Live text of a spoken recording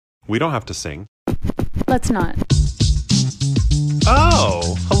We don't have to sing. Let's not.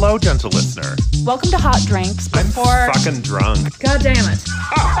 Oh, hello, gentle listener. Welcome to Hot Drinks. I'm fucking drunk. God damn it.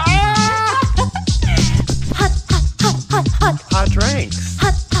 Hot drinks.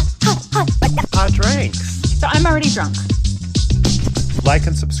 Hot drinks. So I'm already drunk. Like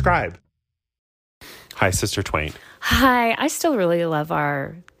and subscribe. Hi, Sister Twain. Hi. I still really love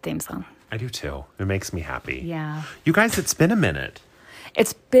our theme song. I do too. It makes me happy. Yeah. You guys, it's been a minute.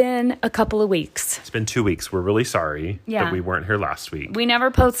 It's been a couple of weeks. It's been 2 weeks. We're really sorry that we weren't here last week. We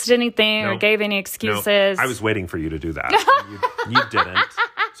never posted anything or gave any excuses. No, I was waiting for you to do that. you didn't.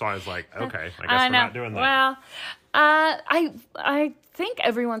 So I was like, okay, I guess we're not doing that. Well, I think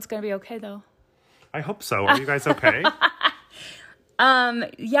everyone's going to be okay, though. I hope so. Are you guys okay?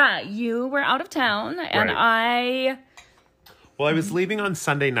 Yeah, you were out of town, and Well, I was leaving on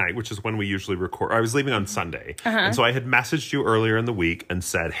Sunday night, which is when we usually record. I was leaving on Sunday. And so I had messaged you earlier in the week and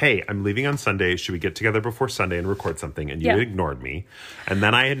said, hey, I'm leaving on Sunday. Should we get together before Sunday and record something? And you ignored me. And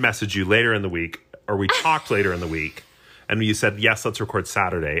then I had messaged you later in the week, or we talked later in the week. And you said, yes, let's record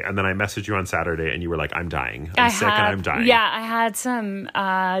Saturday. And then I messaged you on Saturday and you were like, I'm dying. I'm sick and I'm dying. Yeah, I had some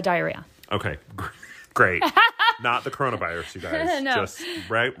diarrhea. Okay, great. Not the coronavirus, you guys. No. Just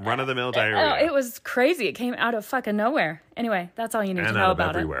run-of-the-mill diarrhea. Oh, it was crazy. It came out of fucking nowhere. Anyway, that's all you need to know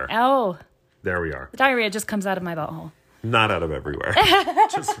about everywhere. it. Oh. There we are. The diarrhea just comes out of my butthole. Not out of everywhere.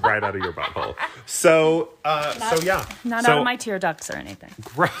 Just right out of your butthole. So yeah. Not out of my tear ducts or anything.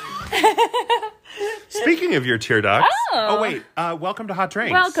 Speaking of your tear ducts. Oh wait. Welcome to Hot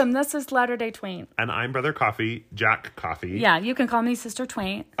Drinks. Welcome. This is Latter-day Twain. And I'm Brother Coffee, Jack Coffee. Yeah, you can call me Sister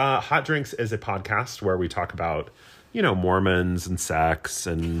Twain. Hot Drinks is a podcast where we talk about, Mormons and sex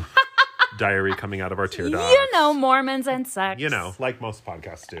and diarrhea coming out of our tear ducts. Mormons and sex. Like most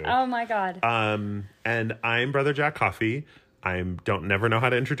podcasts do. Oh my God. And I'm Brother Jack Coffee. Don't never know how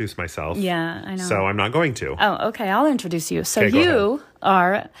to introduce myself. Yeah, I know. So I'm not going to. Oh, okay. I'll introduce you. So Okay, you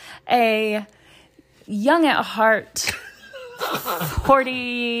are a young at heart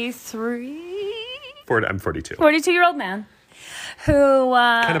 43? I'm 42. 42-year-old man who...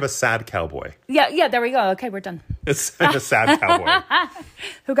 kind of a sad cowboy. Yeah, there we go. Okay, we're done. It's a sad cowboy.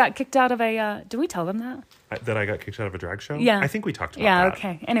 Who got kicked out of a... did we tell them that? That I got kicked out of a drag show? Yeah. I think we talked about that. that.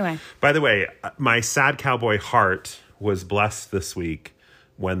 Okay. Anyway. By the way, my sad cowboy heart was blessed this week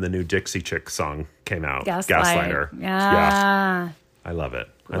when the new Dixie Chicks song came out. Gaslighter. Yeah. I love it.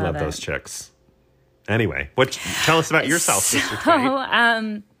 I love those chicks. Anyway, tell us about yourself, Sister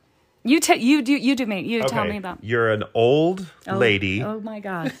Kate. You do me. You tell me about. You're an old lady. Oh my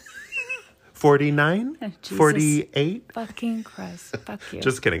God. 49? 48? Fucking Christ. Fuck you.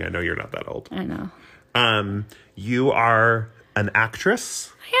 Just kidding. I know you're not that old. I know. You are an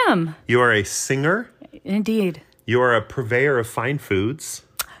actress. I am. You are a singer. Indeed. You are a purveyor of fine foods.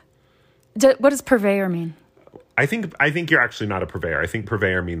 What does purveyor mean? I think you're actually not a purveyor. I think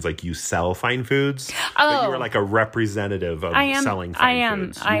purveyor means like you sell fine foods. But you are like a representative of selling fine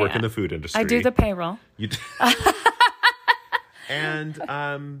foods. You work in the food industry. I do the payroll.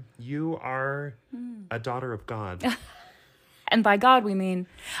 And you are a daughter of God. And by God, we mean,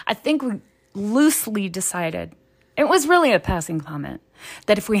 I think we loosely decided, it was really a passing comment,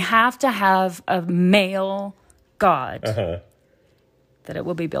 that if we have to have a male God, that it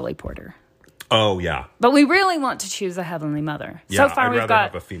will be Billy Porter. Oh, yeah. But we really want to choose a Heavenly Mother. Yeah, so far, I'd we've rather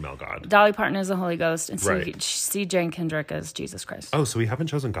got have a female God. Dolly Parton as the Holy Ghost and Right. C. Jane Kendrick as Jesus Christ. Oh, so we haven't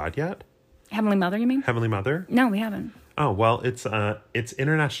chosen God yet? Heavenly Mother, you mean? Heavenly Mother? No, we haven't. Oh, well, it's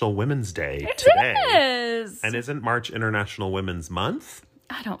International Women's Day today. It is. And isn't March International Women's Month?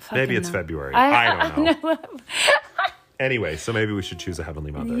 I don't fucking Maybe it's know. February. I don't know. know. Anyway, so maybe we should choose a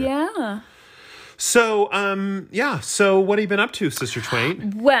Heavenly Mother. Yeah. So, So what have you been up to, Sister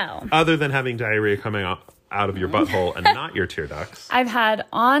Twain? Well, Other than having diarrhea coming out of your butthole and not your tear ducts. I've had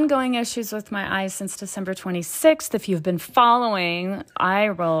ongoing issues with my eyes since December 26th. If you've been following Eye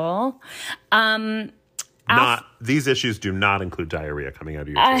Roll. These issues do not include diarrhea coming out of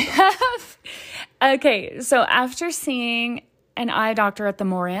your tear ducts. Okay, so after seeing an eye doctor at the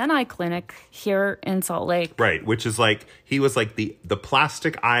Moran Eye Clinic here in Salt Lake. Right, which is like, he was like the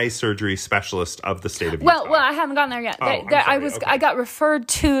plastic eye surgery specialist of the state of Utah. Well, I haven't gotten there yet. I'm sorry. Okay. I got referred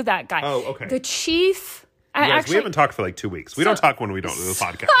to that guy. Oh, okay. The chief. Guys, we haven't talked for like 2 weeks. We don't talk when we don't do the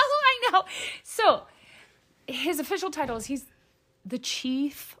podcast. Oh, I know. So his official title is he's the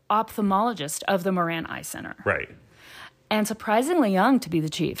chief ophthalmologist of the Moran Eye Center. Right. And surprisingly young to be the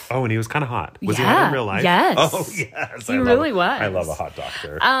chief. Oh, and he was kind of hot. Was he Yeah, hot in real life? yes. Oh, yes. He really was. I love a hot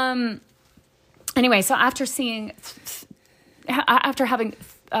doctor. Anyway, so after having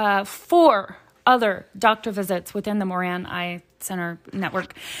 4 other doctor visits within the Moran Eye Center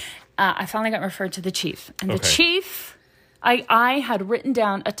network. I finally got referred to the chief. And the chief, I had written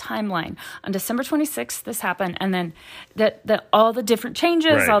down a timeline. On December 26th, this happened. And then all the different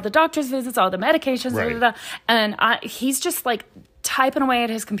changes, all the doctor's visits, all the medications, and he's just like typing away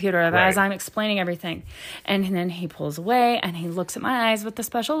at his computer as I'm explaining everything. And then he pulls away and he looks at my eyes with the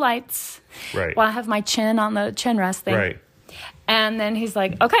special lights. Right. While I have my chin on the chin rest thing. Right. And then he's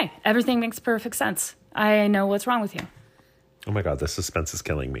like, okay, everything makes perfect sense. I know what's wrong with you. Oh my God, the suspense is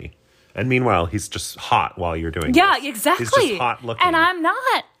killing me. And meanwhile, he's just hot while you're doing Yeah, this. exactly. He's just hot looking. And I'm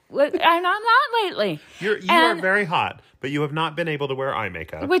not. And I'm not lately. You are very hot, but you have not been able to wear eye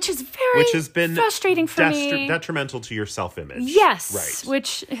makeup. Which has been frustrating for me. Detrimental to your self-image. Yes. Right.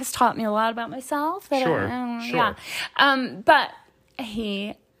 Which has taught me a lot about myself. Sure. Yeah. But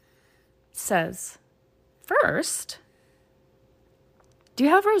he says, first, do you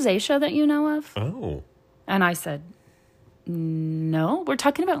have rosacea that you know of? Oh. And I said, no. We're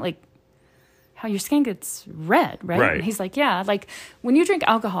talking about like how your skin gets red, right? And he's like, yeah, like when you drink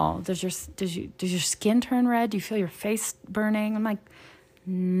alcohol, does your skin turn red? Do you feel your face burning? I'm like,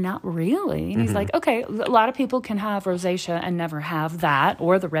 not really. And he's like, okay, a lot of people can have rosacea and never have that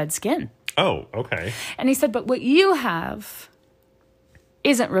or the red skin. Oh, okay. And he said, but what you have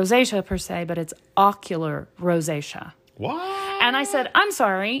isn't rosacea per se, but it's ocular rosacea. What? And I said, I'm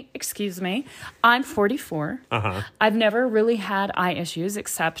sorry, excuse me. I'm 44. I've never really had eye issues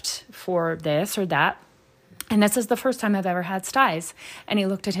except for this or that. And this is the first time I've ever had styes. And he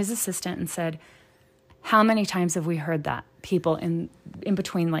looked at his assistant and said, how many times have we heard that? People in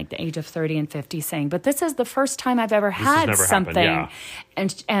between like the age of 30 and 50 saying, but this is the first time I've ever had something. Happened, yeah.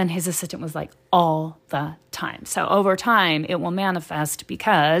 And his assistant was like, all the time. So over time, it will manifest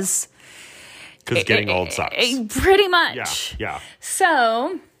because getting old sucks. Pretty much. Yeah.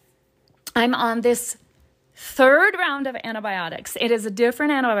 So I'm on this third round of antibiotics. It is a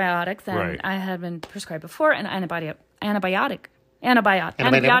different antibiotic than I had been prescribed before. An antibiotic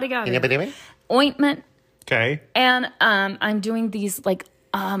ointment. Okay. And I'm doing these like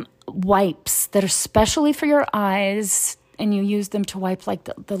wipes that are specially for your eyes. And you use them to wipe like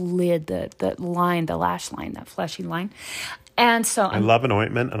the lid, the line, the lash line, that fleshy line. And so I love an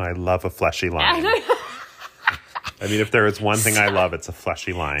ointment and I love a fleshy line. I mean, if there is one thing I love, it's a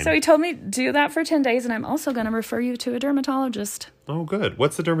fleshy line. So he told me do that for 10 days and I'm also going to refer you to a dermatologist. Oh, good.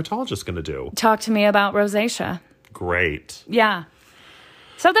 What's the dermatologist going to do? Talk to me about rosacea. Great. Yeah.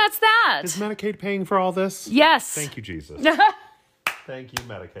 So that's that. Is Medicaid paying for all this? Yes. Thank you, Jesus. Thank you,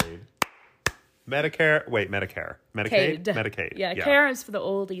 Medicaid. Medicare. Medicaid? Medicaid. Yeah, care is for the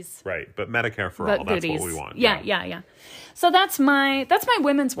oldies. Right, but Medicare for all. That's what we want. Yeah. So that's my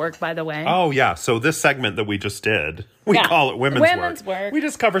women's work, by the way. Oh, yeah. So this segment that we just did, we call it women's work. We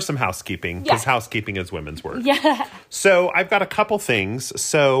just cover some housekeeping because housekeeping is women's work. Yeah. So I've got a couple things.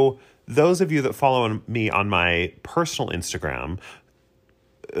 So those of you that follow me on my personal Instagram,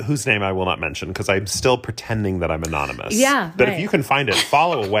 whose name I will not mention because I'm still pretending that I'm anonymous. Yeah, but if you can find it,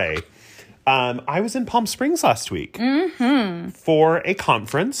 follow away. I was in Palm Springs last week for a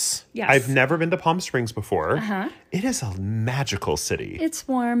conference. Yes. I've never been to Palm Springs before. It is a magical city. It's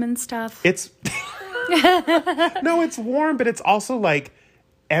warm and stuff. It's no, it's warm, but it's also like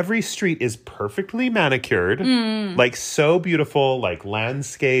every street is perfectly manicured, like so beautiful, like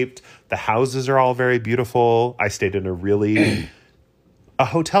landscaped. The houses are all very beautiful. I stayed in a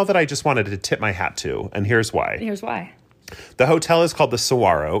hotel that I just wanted to tip my hat to, and here's why. The hotel is called the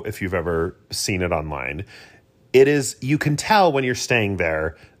Saguaro, if you've ever seen it online. It is, you can tell when you're staying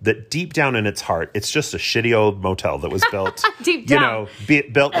there that deep down in its heart, it's just a shitty old motel that was built,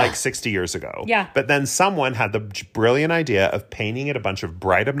 built like 60 years ago. Yeah. But then someone had the brilliant idea of painting it a bunch of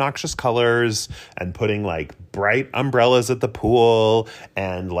bright, obnoxious colors and putting like bright umbrellas at the pool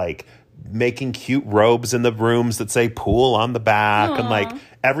and like making cute robes in the rooms that say pool on the back. Aww. And like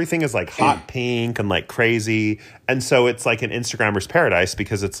everything is like hot pink and like crazy. And so it's like an Instagrammer's paradise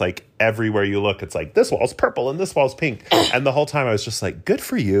because it's like everywhere you look, it's like this wall's purple and this wall's pink. And the whole time I was just like, good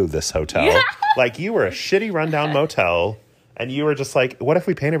for you, this hotel. Like you were a shitty rundown motel and you were just like, what if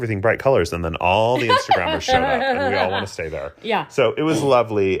we paint everything bright colors? And then all the Instagrammers showed up and we all want to stay there. Yeah. So it was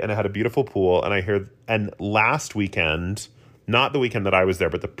lovely and it had a beautiful pool. And last weekend, not the weekend that I was there,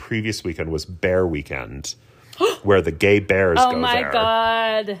 but the previous weekend was Bear Weekend, where the gay bears go there. Oh, my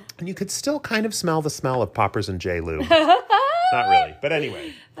God. And you could still kind of smell the smell of Poppers and J-Lube. Not really. But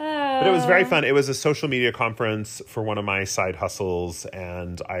anyway. But it was very fun. It was a social media conference for one of my side hustles,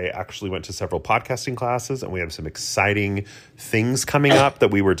 and I actually went to several podcasting classes, and we have some exciting things coming up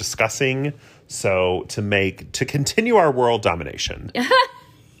that we were discussing. So to continue our world domination.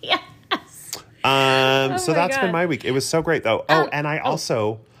 So that's God. been my week. It was so great, though. And I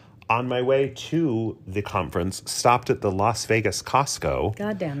also, on my way to the conference, stopped at the Las Vegas Costco.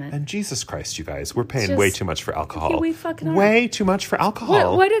 God damn it. And Jesus Christ, you guys, we're paying Just- way too much for alcohol. We fucking are. Way too much for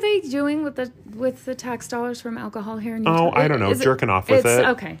alcohol. What are they doing with the tax dollars from alcohol here in Utah? Oh, I don't know. Is Jerking off with it.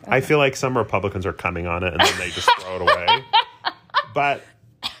 Okay. I feel like some Republicans are coming on it and then they just throw it away. But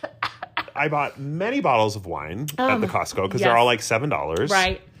I bought many bottles of wine at the Costco because they're all like $7.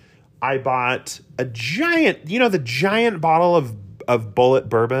 Right. I bought a giant, the giant bottle of Bullet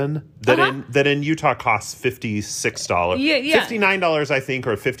bourbon that in Utah costs $56. Yeah. $59, I think,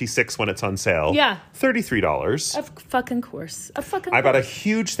 or $56 when it's on sale. Yeah. $33. Of fucking course. I bought a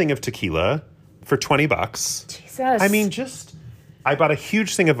huge thing of tequila for $20. Jesus. I mean, I bought a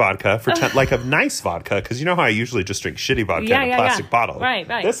huge thing of vodka for 10, like a nice vodka, because you know how I usually just drink shitty vodka in a plastic bottle. Right.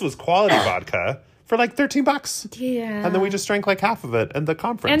 This was quality vodka for like $13. Yeah. And then we just drank like half of it at the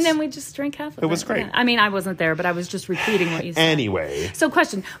conference. And then we just drank half of it. It was great. Yeah. I mean, I wasn't there, but I was just repeating what you said. Anyway. So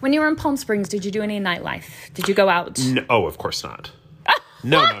question, when you were in Palm Springs, did you do any nightlife? Did you go out? No, of course not.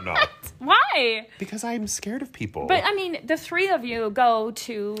 No. Why? Because I'm scared of people. But I mean, the three of you go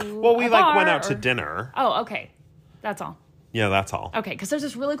to Well, we a bar went out to dinner. Oh, okay. That's all. Yeah, that's all. Okay, because there's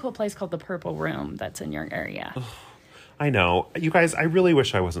this really cool place called the Purple Room that's in your area. I know. You guys, I really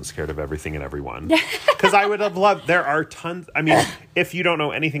wish I wasn't scared of everything and everyone. Because I would have loved, there are tons. I mean, if you don't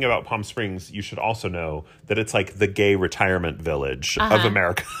know anything about Palm Springs, you should also know that it's like the gay retirement village of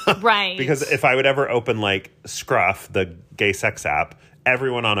America. Right. Because if I would ever open like Scruff, the gay sex app,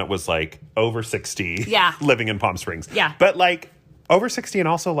 everyone on it was like over 60 living in Palm Springs. Yeah. But like over 60 and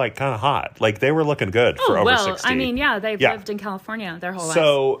also like kind of hot. Like they were looking good for over 60. I mean, they've lived in California their whole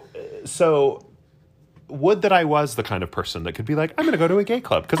life. So would that I was the kind of person that could be like, I'm going to go to a gay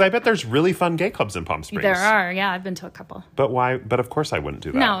club. Because I bet there's really fun gay clubs in Palm Springs. There are, yeah. I've been to a couple. But why? But of course I wouldn't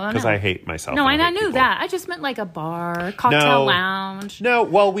do that. No. Because I hate myself. No, and I hate knew people. that. I just meant like a bar, cocktail lounge. No,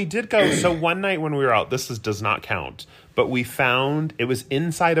 well, we did go. So one night when we were out, does not count. But we found, it was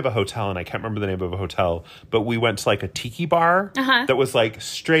inside of a hotel, and I can't remember the name of a hotel, but we went to like a tiki bar that was like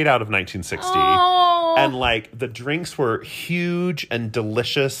straight out of 1960. Oh. And like the drinks were huge and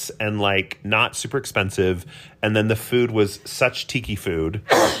delicious and like not super expensive. And then the food was such tiki food,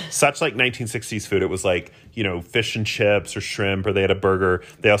 such like 1960s food. It was like, fish and chips or shrimp, or they had a burger.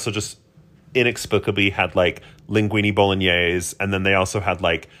 They also just inexplicably had like linguine bolognese. And then they also had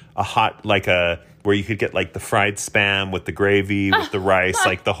like a hot, where you could get like the fried spam with the gravy, with the rice,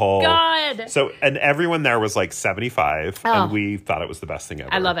 like the whole. God. So, and everyone there was like 75, and we thought it was the best thing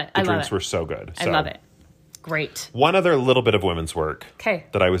ever. I love it. The drinks were so good. I love it. Great. One other little bit of women's work Okay.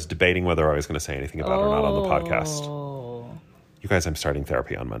 that I was debating whether I was going to say anything about or not on the podcast. You guys, I'm starting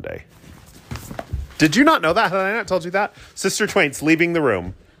therapy on Monday. Did you not know that? Had I not told you that? Sister Twain's leaving the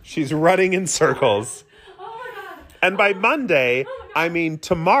room. She's running in circles. Oh my God. And by Monday, I mean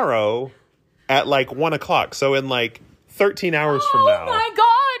tomorrow at like 1:00. So in like 13 hours from now. Oh my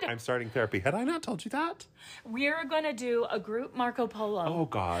God. I'm starting therapy. Had I not told you that? We're going to do a group Marco Polo. Oh,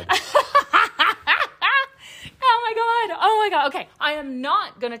 God. Oh my God. Okay. I am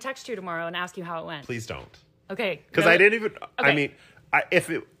not going to text you tomorrow and ask you how it went. Please don't. Okay. Because I didn't even, I mean,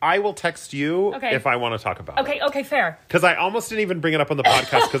 I will text you if I want to talk about it. Okay, fair. Because I almost didn't even bring it up on the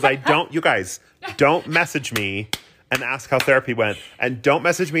podcast because I don't, you guys, don't message me and ask how therapy went. And don't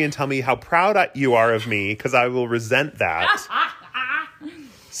message me and tell me how proud you are of me because I will resent that.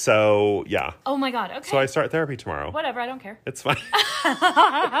 So, yeah. Oh my God. Okay. So I start therapy tomorrow. Whatever. I don't care. It's fine.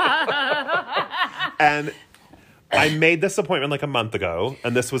 And I made this appointment like a month ago,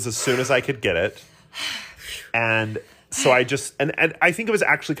 and this was as soon as I could get it. And so I just, and I think it was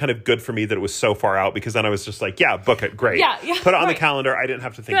actually kind of good for me that it was so far out, because then I was just like, yeah, book it. Great. Yeah, Put it on the calendar. I didn't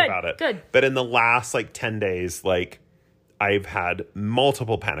have to think about it. Good. But in the last like 10 days, like I've had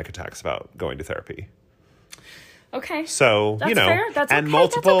multiple panic attacks about going to therapy. Okay. So, That's you know, fair. That's and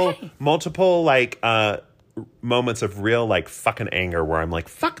okay. multiple like moments of real like fucking anger where I'm like,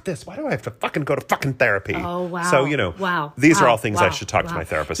 fuck this. Why do I have to fucking go to fucking therapy? Oh, wow. So, you know, these are all things I should talk to my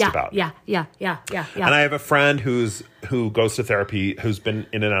therapist about. Yeah. And I have a friend who goes to therapy, who's been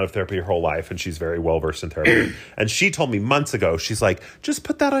in and out of therapy her whole life, and she's very well versed in therapy. And she told me months ago, she's like, just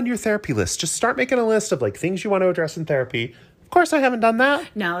put that on your therapy list. Just start making a list of like things you want to address in therapy. Of course, I haven't done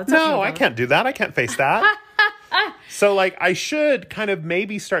that. No, it's okay, I can't do that. I can't face that. So, like, I should kind of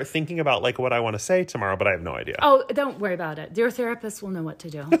maybe start thinking about, like, what I want to say tomorrow, but I have no idea. Oh, don't worry about it. Your therapist will know what to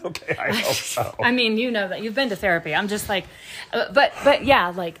do. Okay, I hope so. I mean, you know that. You've been to therapy. I'm just like, but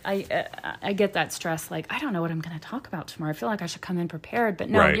yeah, like, I get that stress. Like, I don't know what I'm going to talk about tomorrow. I feel like I should come in prepared. But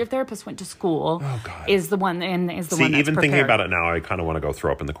no, Right. your therapist went to school. Oh, God. Is the one one that's even prepared. thinking about it now, I kind of want to go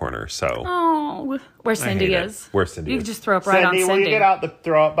throw up in the corner, so. Oh, where Cindy is. Where Cindy You is. can just throw up right on Cindy. Will you get out the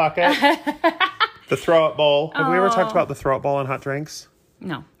throw up bucket? The throw up bowl. Have we ever talked about the throw up bowl on Hot Drinks?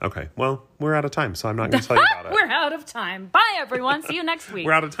 No. Okay, well, we're out of time, so I'm not going to tell you about it. We're out of time. Bye, everyone. See you next week.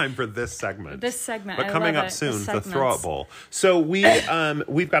 We're out of time for this segment. But I coming love up it. soon, The the throw up bowl. So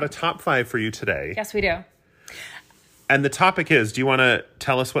we've got a top 5 for you today. Yes, we do. And the topic is, do you want to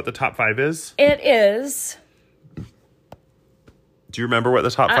tell us what the top 5 is? It is. Do you remember what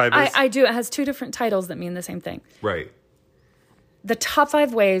the top 5 is? I do. It has 2 different titles that mean the same thing. Right. The top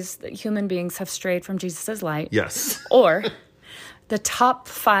 5 ways that human beings have strayed from Jesus' light. Yes. Or the top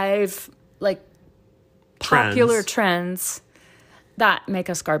 5 like popular trends that make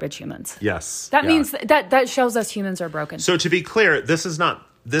us garbage humans. Yes. That means that shows us humans are broken. So to be clear, this is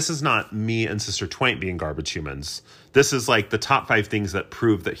not me and Sister Twain being garbage humans. This is like the top 5 things that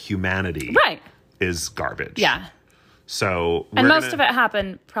prove that humanity is garbage. Yeah. So and most of it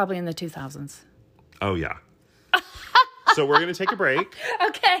happened probably in the 2000s. Oh yeah. So we're going to take a break.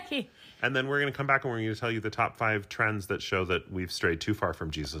 Okay. And then we're going to come back and we're going to tell you the top 5 trends that show that we've strayed too far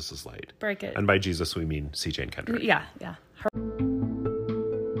from Jesus' light. Break it. And by Jesus, we mean CJ and Kendrick. Yeah.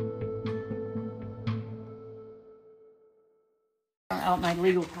 Out my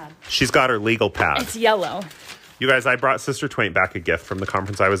legal pad. She's got her legal pad. It's yellow. You guys, I brought Sister Twain back a gift from the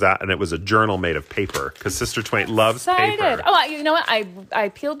conference I was at, and it was a journal made of paper, because Sister Twain loves paper. Oh, you know what? I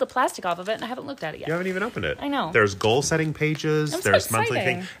peeled the plastic off of it, and I haven't looked at it yet. You haven't even opened it. I know. There's goal-setting pages. There's monthly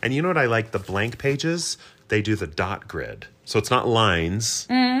thing. And you know what I like? The blank pages, they do the dot grid. So it's not lines.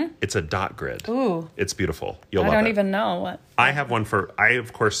 Mm-hmm. It's a dot grid. Ooh. It's beautiful. You'll love it. I don't even know what. I have one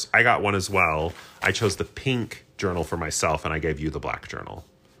I got one as well. I chose the pink journal for myself, and I gave you the black journal.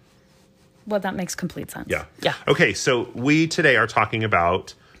 Well, that makes complete sense. Yeah. Yeah. Okay, so we today are talking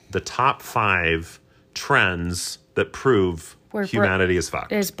about the top 5 trends that prove humanity is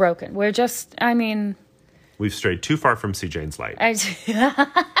fucked. Is broken. We're just, I mean... We've strayed too far from C. Jane's light.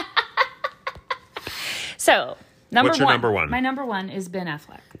 So, What's your number one? My number 1 is Ben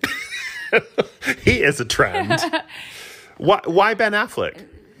Affleck. He is a trend. Why Ben Affleck?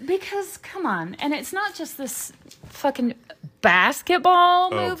 Because, come on, and it's not just this fucking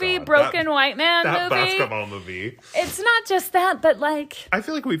basketball movie, Broken White Man movie. That basketball movie. It's not just that, but like... I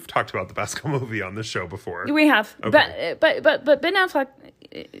feel like we've talked about the basketball movie on this show before. We have. Okay. But Ben Affleck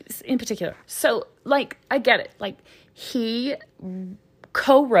in particular. So, like, I get it. Like, he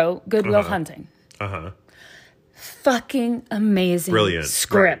co-wrote Good Will Hunting. Uh-huh. Fucking amazing. Brilliant.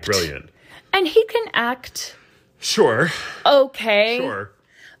 Script. Right. Brilliant. And he can act... Sure. Okay. Sure.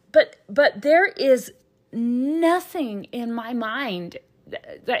 But there is nothing in my mind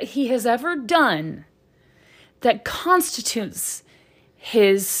that he has ever done that constitutes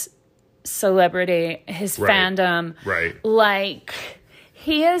his celebrity, his fandom. Right. Like,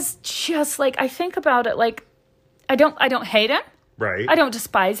 he is just like, I think about it like, I don't hate him. Right. I don't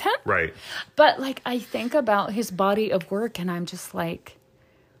despise him. Right. But like, I think about his body of work and I'm just like,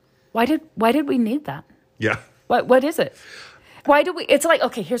 why did we need that? Yeah. What is it? Why do we... It's like,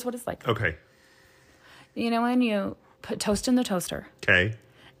 okay, here's what it's like. Okay. You know when you put toast in the toaster... Okay.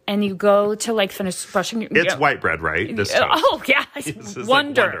 And you go to like finish brushing your... It's white bread, right? This toast. Oh, yeah. It's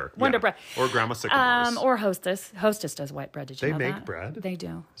Wonder like bread. Or Grandma Sycamore's. Or Hostess. Hostess does white bread. Did you know that? They make bread? They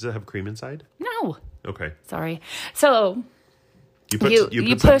do. Does it have cream inside? No. Okay. Sorry. So... You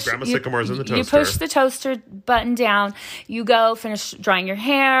put some Grandma Sycamores in the toaster. You push the toaster button down. You go finish drying your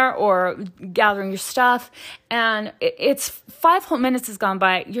hair or gathering your stuff. And it's 5 whole minutes has gone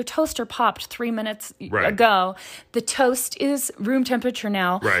by. Your toaster popped 3 minutes ago. The toast is room temperature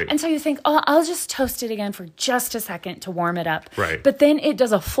now. Right. And so you think, oh, I'll just toast it again for just a second to warm it up. Right. But then it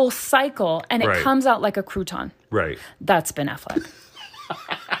does a full cycle and it comes out like a crouton. Right. That's Ben Affleck.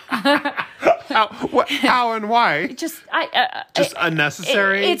 How and why? Just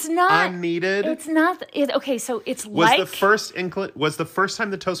unnecessary. It's not unneeded. It's not. Okay, so it's was the first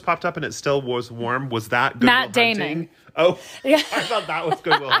time the toast popped up and it still was warm? Was that Good Matt Will Damon? Hunting? Oh, yeah. I thought that was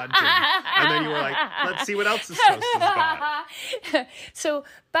Good Will Hunting. And then you were like, let's see what else this toast has got. So,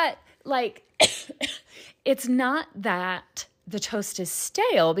 but like, it's not that the toast is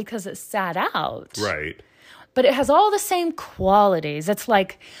stale because it sat out, right? But it has all the same qualities. It's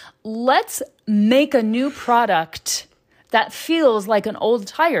like, let's make a new product that feels like an old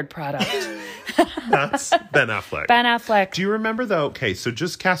tired product. That's Ben Affleck. Ben Affleck. Do you remember, though? Okay, so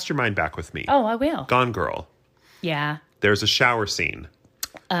just cast your mind back with me. Oh, I will. Gone Girl. Yeah. There's a shower scene.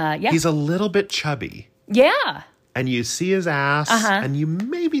 Yeah. He's a little bit chubby. Yeah. And you see his ass, and you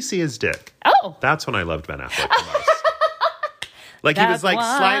maybe see his dick. Oh. That's when I loved Ben Affleck the most. Like, he was like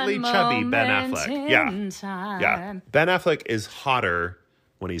slightly chubby Ben Affleck. Yeah. Yeah. Ben Affleck is hotter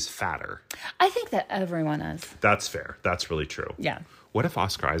when he's fatter. I think that everyone is. That's fair. That's really true. Yeah. What if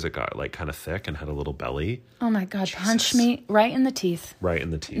Oscar Isaac got like kind of thick and had a little belly? Oh my God. Jesus. Punch me right in the teeth. Right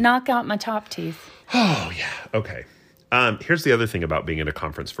in the teeth. Knock out my top teeth. Oh, yeah. Okay. Here's the other thing about being at a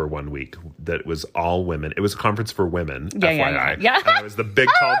conference for 1 week that was all women. It was a conference for women, FYI. Yeah. And I was the big,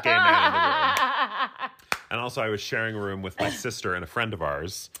 tall gay man in the room. And also I was sharing a room with my sister and a friend of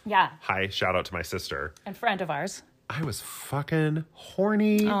ours. Yeah. Hi, shout out to my sister. And friend of ours. I was fucking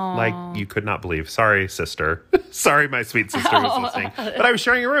horny like you could not believe. Sorry, sister. Sorry, my sweet sister was listening. But I was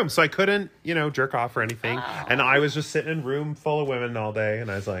sharing a room, so I couldn't, jerk off or anything. And I was just sitting in a room full of women all day, and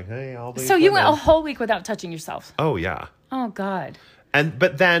I was like, hey, all these So you women. went a whole week without touching yourself? Oh, yeah. Oh, God.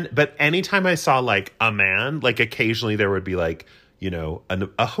 But anytime I saw like a man, like occasionally there would be like,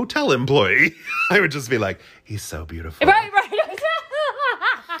 a hotel employee. I would just be like, he's so beautiful. Right.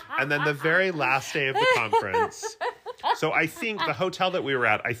 And then the very last day of the conference. So I think the hotel that we were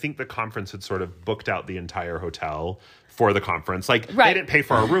at, I think the conference had sort of booked out the entire hotel for the conference. Like, they didn't pay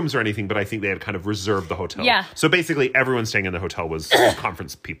for our rooms or anything, but I think they had kind of reserved the hotel. Yeah. So basically, everyone staying in the hotel was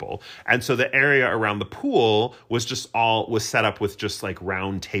conference people. And so the area around the pool was set up with just like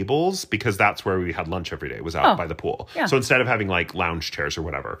round tables because that's where we had lunch every day, was out by the pool. Yeah. So instead of having like lounge chairs or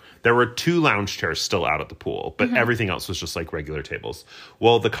whatever, there were 2 lounge chairs still out at the pool, but everything else was just like regular tables.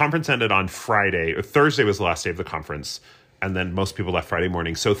 Well, the conference ended on Friday. Thursday was the last day of the conference. And then most people left Friday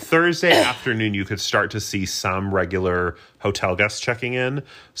morning. So Thursday afternoon, you could start to see some regular hotel guests checking in.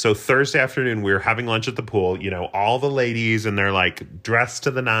 So Thursday afternoon, we were having lunch at the pool. All the ladies and they're like dressed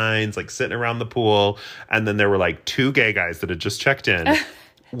to the nines, like sitting around the pool. And then there were like 2 gay guys that had just checked in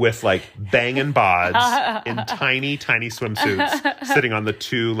with like banging bods in tiny, tiny swimsuits sitting on the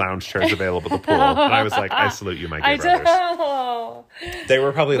 2 lounge chairs available at the pool. And I was like, I salute you, my gay brothers. They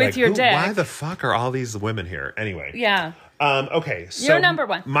were probably with like, why the fuck are all these women here? Anyway. Yeah. Okay, so your number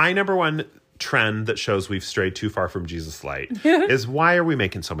one. My number one trend that shows we've strayed too far from Jesus light is why are we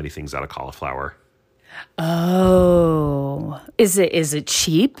making so many things out of cauliflower? Oh, is it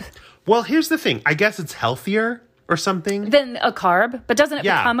cheap? Well, here's the thing. I guess it's healthier or something than a carb, but doesn't it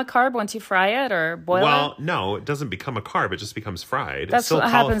become a carb once you fry it or boil it? Well, no, it doesn't become a carb. It just becomes fried. That's it's still what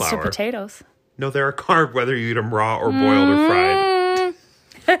happens to cauliflower. Potatoes. No, they're a carb whether you eat them raw or boiled or fried.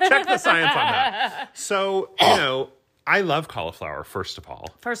 Check the science on that. So, I love cauliflower, first of all.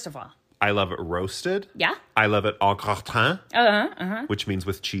 I love it roasted. Yeah. I love it au gratin, which means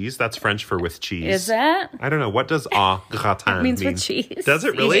with cheese. That's French for with cheese. Is that? I don't know. What does au gratin It means with cheese. Does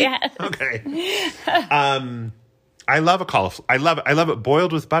it really? Yeah. Okay. I love a cauliflower. I love it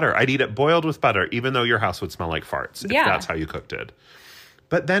boiled with butter. I'd eat it boiled with butter, even though your house would smell like farts if that's how you cooked it.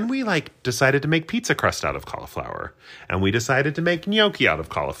 But then we decided to make pizza crust out of cauliflower. And we decided to make gnocchi out of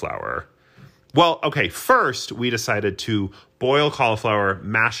cauliflower. Well, okay, first we decided to boil cauliflower,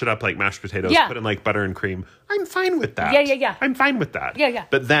 mash it up like mashed potatoes, put in butter and cream. I'm fine with that. Yeah. I'm fine with that. Yeah.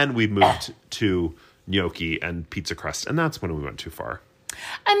 But then we moved to gnocchi and pizza crust, and that's when we went too far.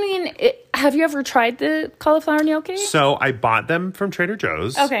 I mean, have you ever tried the cauliflower gnocchi? So I bought them from Trader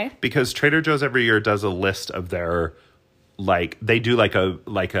Joe's. Okay. Because Trader Joe's every year does a list of their... they do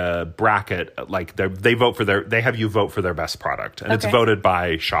a bracket, they have you vote for their best product, and it's voted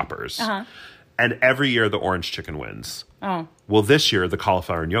by shoppers. And every year the orange chicken wins. Oh. Well, this year the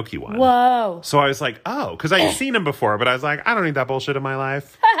cauliflower gnocchi won. Whoa. So I was like, because I'd seen them before, but I was like, I don't need that bullshit in my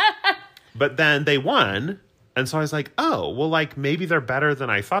life. But then they won. And so I was like, maybe they're better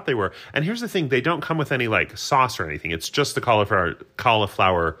than I thought they were. And here's the thing. They don't come with any sauce or anything. It's just the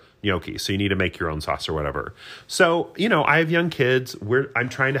cauliflower gnocchi. So you need to make your own sauce or whatever. So, I have young kids. I'm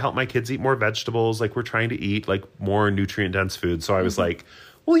trying to help my kids eat more vegetables. We're trying to eat more nutrient dense food. So I was like,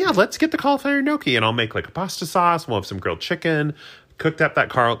 well, yeah, let's get the cauliflower gnocchi and I'll make a pasta sauce. We'll have some grilled chicken. Cooked up that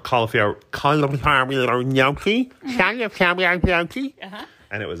cauliflower gnocchi.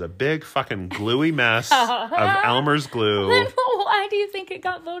 And it was a big fucking gluey mess of Elmer's glue. Why do you think it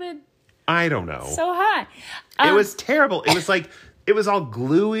got voted? I don't know. So high. It was terrible. It was it was all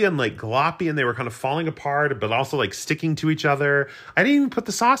gluey and gloppy, and they were kind of falling apart, but also sticking to each other. I didn't even put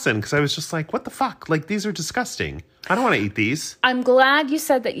the sauce in because I was just what the fuck? These are disgusting. I don't want to eat these. I'm glad you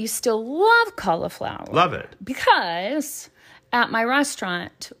said that you still love cauliflower. Love it. Because at my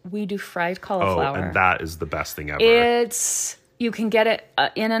restaurant, we do fried cauliflower. Oh, and that is the best thing ever. It's You can get it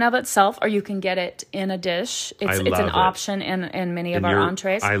in and of itself, or you can get it in a dish. It's an option in many of our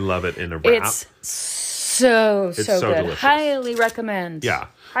entrees. I love it in a wrap. It's so good. Delicious. Highly recommend. Yeah.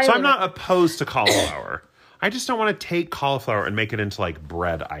 So I'm not opposed to cauliflower. I just don't want to take cauliflower and make it into like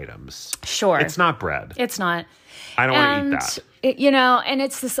bread items. Sure. It's not bread. It's not. I don't want to eat that. And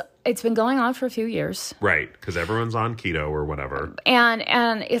it's been going on for a few years. Right. Because everyone's on keto or whatever. And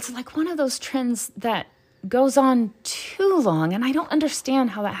it's like one of those trends that goes on too long. And I don't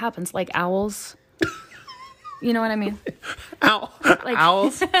understand how that happens. Like owls. You know what I mean?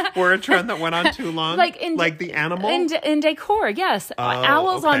 Owls were a trend that went on too long? Like the animal? In decor, yes.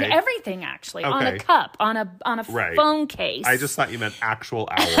 Owls on everything, actually. Okay. On a cup, on a phone case. I just thought you meant actual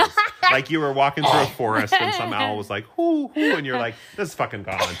owls. Like you were walking through a forest and some owl was like, hoo, hoo, and you're like, this has fucking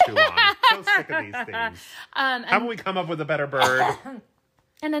gone on too long. So sick of these things. Haven't we come up with a better bird?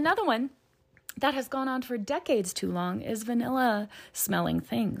 And another one that has gone on for decades too long is vanilla smelling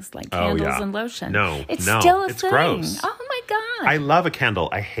things like candles and lotion. It's still a thing. Gross. Oh my God. I love a candle.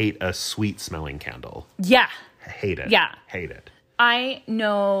 I hate a sweet smelling candle. Yeah. I hate it. Yeah. Hate it. I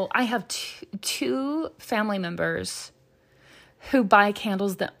know I have two family members who buy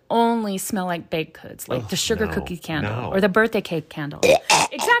candles that only smell like baked goods, like the sugar cookie candle or the birthday cake candle.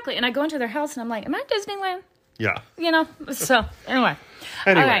 Exactly. And I go into their house and I'm like, am I at Disneyland? Yeah. So anyway.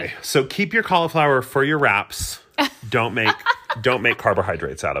 So keep your cauliflower for your wraps. Don't make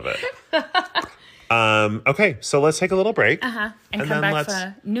carbohydrates out of it. Okay, so let's take a little break. And come back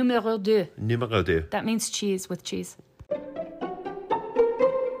for numéro 2. Numéro 2. That means cheese with cheese.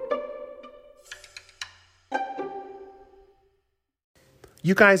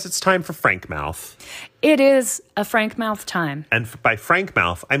 You guys, it's time for Frank Mouth. It is a Frank Mouth time. And by Frank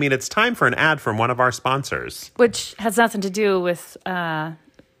Mouth, I mean it's time for an ad from one of our sponsors. Which has nothing to do with, okay,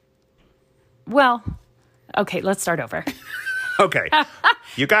 let's start over. Okay.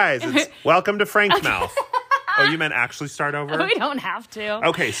 You guys, welcome to Frank Mouth. Oh, you meant actually start over? We don't have to.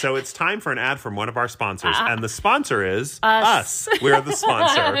 Okay, so it's time for an ad from one of our sponsors. And the sponsor is us. We're the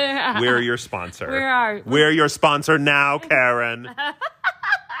sponsor. We're your sponsor. We're your sponsor now, Karen.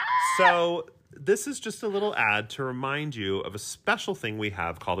 So this is just a little ad to remind you of a special thing we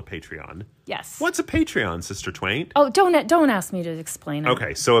have called a Patreon. Yes. What's a Patreon, Sister Twain? Oh, don't ask me to explain it.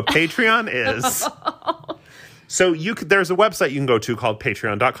 Okay, so a Patreon is... So there's a website you can go to called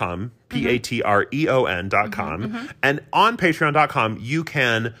patreon.com, Patreon.com. And on patreon.com, you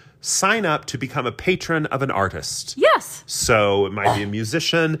can sign up to become a patron of an artist. Yes. So it might be a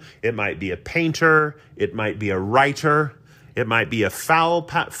musician, it might be a painter, it might be a writer, it might be a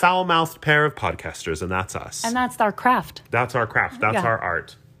foul-mouthed pair of podcasters, and that's us. And that's our craft. That's our craft. That's our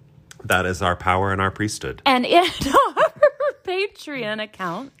art. That is our power and our priesthood. And in our Patreon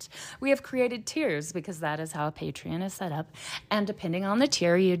account, we have created tiers because that is how Patreon is set up. And depending on the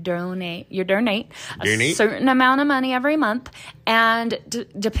tier, you donate a certain amount of money every month. And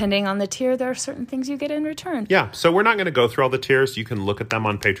depending on the tier, there are certain things you get in return. Yeah. So we're not going to go through all the tiers. You can look at them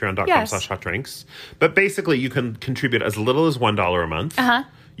on patreon.com/hotdrinks. But basically, you can contribute as little as $1 a month.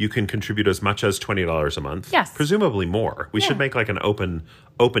 You can contribute as much as $20 a month. Yes. Presumably more. We should make like an open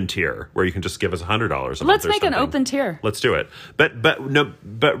tier where you can just give us $100 a month. Let's make an open tier. Let's do it. But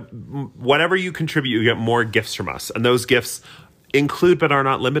whatever you contribute, you get more gifts from us. And those gifts include but are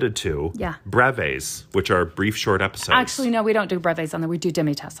not limited to breves, which are brief short episodes. Actually, no, we don't do breves on there. We do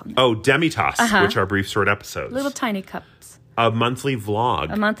demitas on there. Oh, demitas, which are brief short episodes. Little tiny cups. A monthly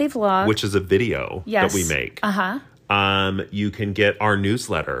vlog. Which is a video that we make. You can get our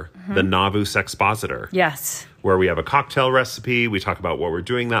newsletter, the Navus Expositor. Yes. Where we have a cocktail recipe. We talk about what we're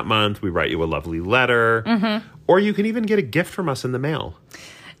doing that month. We write you a lovely letter. Or you can even get a gift from us in the mail.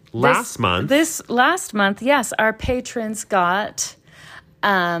 Last month, yes, our patrons got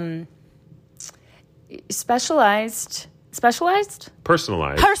personalized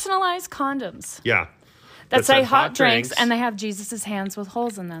condoms. Yeah. That say hot drinks, and they have Jesus' hands with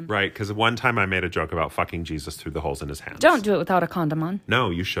holes in them. Right, because one time I made a joke about fucking Jesus through the holes in his hands. Don't do it without a condom on. No,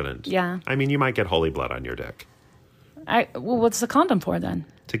 you shouldn't. Yeah. I mean, you might get holy blood on your dick. Well, what's the condom for then?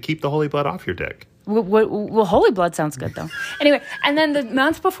 To keep the holy blood off your dick. Well, holy blood sounds good though. Anyway, and then the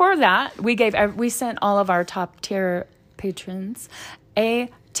month before that, we sent all of our top tier patrons a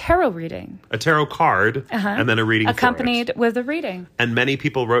tarot reading. A tarot card, and then a reading accompanied with a reading. And many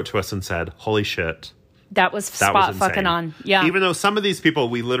people wrote to us and said, holy shit. That was spot fucking on. Yeah. Even though some of these people,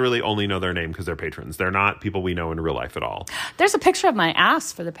 we literally only know their name because they're patrons. They're not people we know in real life at all. There's a picture of my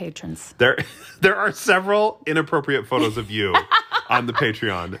ass for the patrons. There are several inappropriate photos of you on the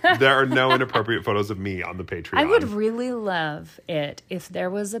Patreon. There are no inappropriate photos of me on the Patreon. I would really love it if there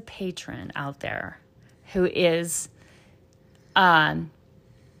was a patron out there who is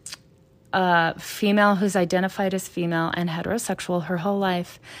female who's identified as female and heterosexual her whole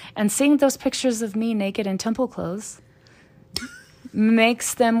life, and seeing those pictures of me naked in temple clothes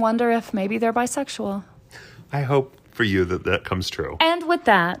makes them wonder if maybe they're bisexual. I hope for you that comes true. And with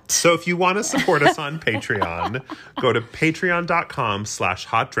that... So if you want to support us on Patreon, go to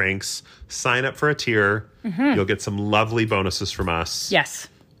patreon.com/hotdrinks, sign up for a tier. Mm-hmm. You'll get some lovely bonuses from us. Yes.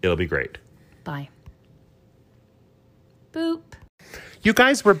 It'll be great. Bye. Boop. You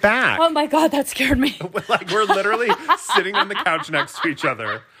guys, we're back. Oh my God, that scared me. We're literally sitting on the couch next to each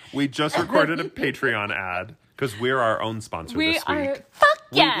other. We just recorded a Patreon ad because we're our own sponsor this week. Fuck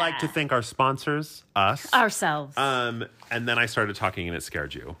yeah. We'd like to thank our sponsors, us. Ourselves. And then I started talking and it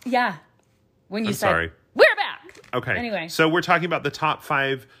scared you. Yeah. When you I'm said, sorry. We're back. Okay. Anyway. So we're talking about the top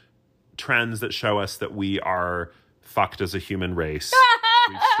 5 trends that show us that we are fucked as a human race.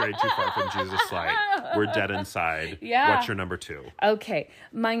 We've strayed too far from Jesus' light. We're dead inside. Yeah. What's your number 2? Okay.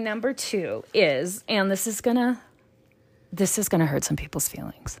 My number 2 is, and this is gonna hurt some people's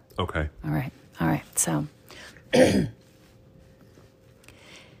feelings. Okay. All right. So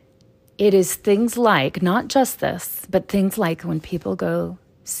it is things like, not just this, but things like when people go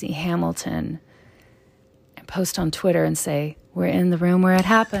see Hamilton and post on Twitter and say, "We're in the room where it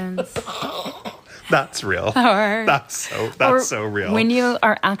happens." That's real. Or, that's so real. When you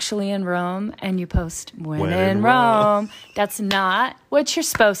are actually in Rome and you post when in Rome, that's not what you're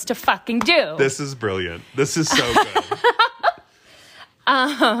supposed to fucking do. This is brilliant. This is so good.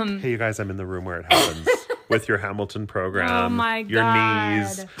 Hey, you guys, I'm in the room where it happens with your Hamilton program. Oh my your God.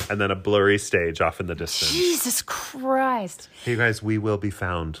 knees, and then a blurry stage off in the distance. Jesus Christ. Hey, you guys, we will be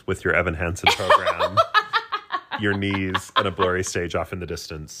found with your Evan Hansen program. Your knees and a blurry stage off in the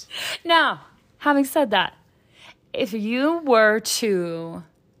distance. Now, having said that, if you were to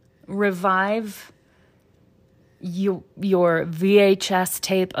revive your VHS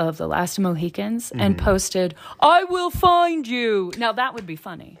tape of The Last Mohicans and posted, "I will find you," now that would be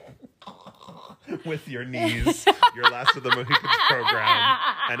funny. With your knees, your Last of the Mohicans program,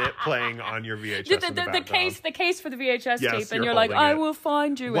 and it playing on your VHS in the background. The case for the VHS tape, and you're like, holding "I it. will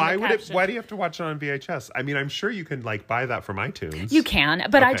find you." Why would it? Why do you have to watch it on VHS? I mean, I'm sure you can buy that from iTunes. You can,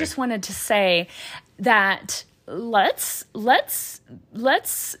 but I Okay. just wanted to say that let's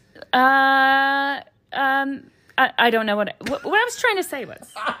I don't know what I was trying to say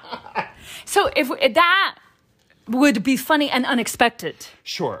was. So if that would be funny and unexpected.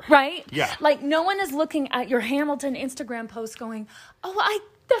 Sure. Right? Yeah. Like no one is looking at your Hamilton Instagram post going, "Oh,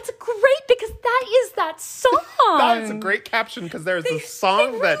 that's great because that is that song." That is a great caption because there's a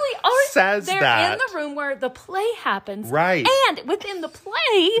song that says They're that. They're in the room where the play happens. Right. And within the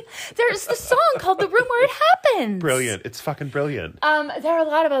play, there's the song called "The Room Where It Happens." Brilliant. It's fucking brilliant. There are a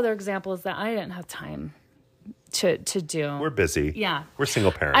lot of other examples that I didn't have time to do. We're busy. Yeah. We're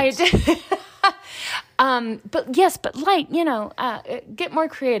single parents. I did. But get more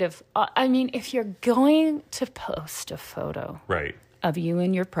creative. I mean, if you're going to post a photo Right. of you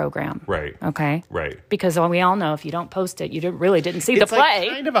in your program, Right. Okay, Right. because we all know if you don't post it, you didn't see It's the play. like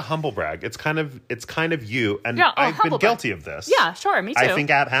kind of a humble brag. It's kind of you, and Yeah, I've been humble brag. guilty of this. Yeah, sure, me too. I think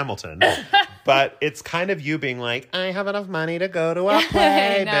at Hamilton, but it's kind of you being like, "I have enough money to go to a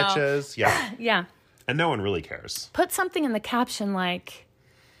play, No. bitches." Yeah, Yeah, and no one really cares. put something in the caption like,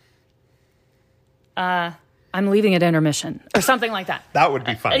 "I'm leaving at intermission" or something like that. That would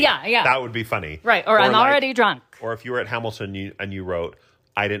be funny. Yeah. That would be funny. Right, or "I'm like- already drunk." Or if you were at Hamilton and you wrote,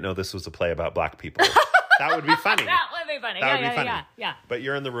 "I didn't know this was a play about black people." That would be funny. That would be funny. That would be funny. Yeah. But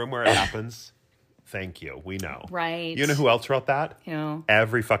you're in the room where it happens. Thank you. We know. Right. You know who else wrote that? You know.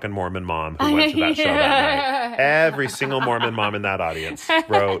 Every fucking Mormon mom who went to that show that night. Every single Mormon mom in that audience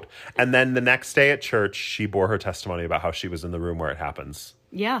wrote. And then the next day at church, she bore her testimony about how she was in the room where it happens.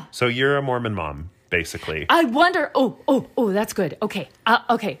 Yeah. So you're a Mormon mom, basically. I wonder. Oh, that's good. Okay.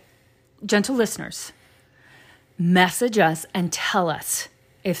 Okay. Gentle listeners, message us and tell us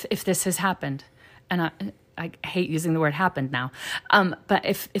if this has happened. And I hate using the word "happened" now. But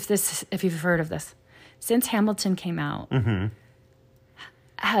if you've heard of this, since Hamilton came out,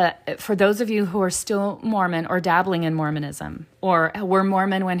 for those of you who are still Mormon or dabbling in Mormonism, or were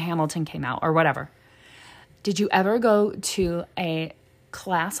Mormon when Hamilton came out, or whatever, did you ever go to a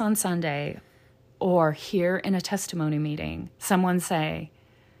class on Sunday or hear in a testimony meeting someone say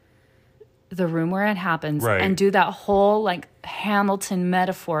 "the room where it happens," Right. and do that whole like Hamilton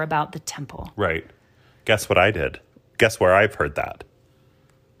metaphor about the temple? Right. Guess what I did? Guess where I've heard that?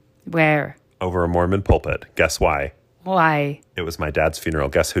 Where? Over a Mormon pulpit. Guess why? Why? It was my dad's funeral.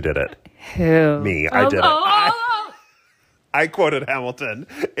 Guess who did it? Who? Me. I did it. I quoted Hamilton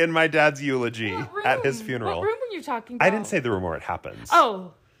in my dad's eulogy at his funeral. What room were you talking about? I didn't say the room where it happens.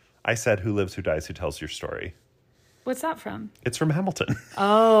 Oh. I said, who lives, who dies, who tells your story. What's that from? It's from Hamilton.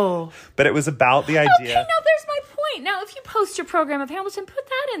 Oh. But it was about the idea. Okay, now there's my point. Now, if you post your program of Hamilton, put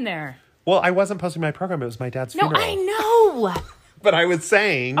that in there. Well, I wasn't posting my program. It was my dad's funeral. No, I know. But I was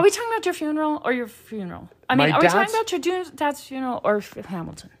saying... Are we talking about your funeral or your funeral? I mean, are we talking about your dad's funeral or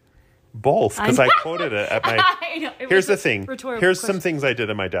Hamilton? Both, because I quoted it at my... I know. Here's the thing. Here's question. some things I did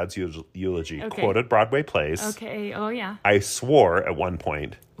in my dad's eulogy. Okay. Quoted Broadway plays. Okay. Oh, yeah. I swore at one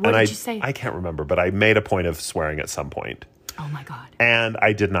point. What did you say? I can't remember, but I made a point of swearing at some point. Oh, my God. And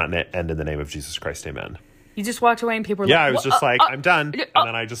I did not end in the name of Jesus Christ, amen. You just walked away and people were Yeah, like... I was just like, I'm done. And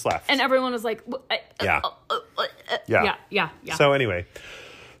then I just left. And everyone was like... Yeah. Yeah. So anyway,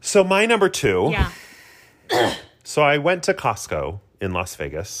 so my number 2. Yeah. So I went to Costco in Las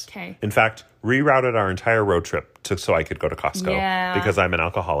Vegas. Okay. In fact, rerouted our entire road trip so I could go to Costco. Yeah. Because I'm an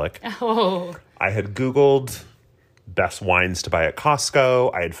alcoholic. Oh. I had Googled best wines to buy at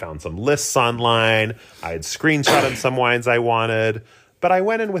Costco. I had found some lists online. I had screenshotted some wines I wanted. But I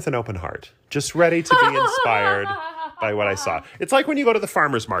went in with an open heart, just ready to be inspired by what I saw. It's like when you go to the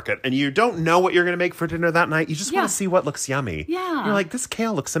farmer's market and you don't know what you're going to make for dinner that night. You just want to see what looks yummy. Yeah. You're like, this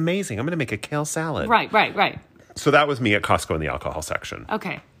kale looks amazing. I'm going to make a kale salad. Right. So that was me at Costco in the alcohol section.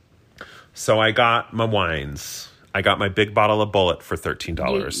 Okay. So I got my wines. I got my big bottle of Bullet for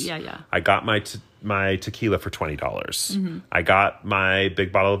 $13. Yeah. I got my tequila for $20. Mm-hmm. I got my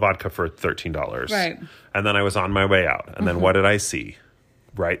big bottle of vodka for $13. Right. And then I was on my way out. And then what did I see?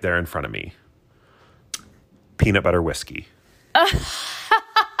 Right there in front of me. Peanut butter whiskey.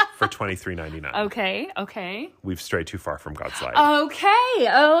 For $23.99. Okay. We've strayed too far from God's light. Okay.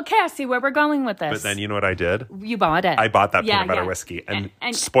 I see where we're going with this. But then you know what I did? You bought it. I bought that peanut butter whiskey. And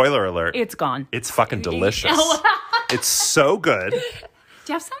spoiler alert. It's gone. It's fucking delicious. It's so good. Do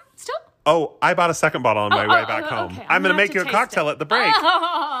you have some still? Oh, I bought a second bottle on my way back home. Okay. I'm going to make you a cocktail at the break.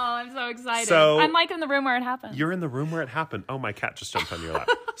 Oh, I'm so excited. So, I'm like in the room where it happened. You're in the room where it happened. Oh, my cat just jumped on your lap.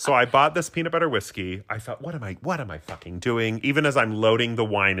 So I bought this peanut butter whiskey. I thought, what am I fucking doing? Even as I'm loading the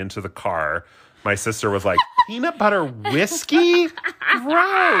wine into the car, my sister was like, peanut butter whiskey?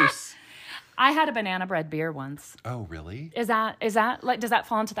 Gross. I had a banana bread beer once. Oh, really? Is that like, does that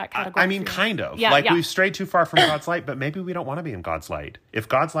fall into that category? I mean, kind of. Yeah. We've strayed too far from God's light, but maybe we don't want to be in God's light. If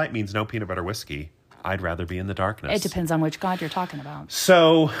God's light means no peanut butter whiskey, I'd rather be in the darkness. It depends on which God you're talking about.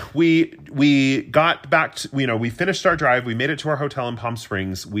 So we got back to, we finished our drive. We made it to our hotel in Palm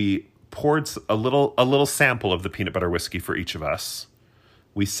Springs. We poured a little sample of the peanut butter whiskey for each of us.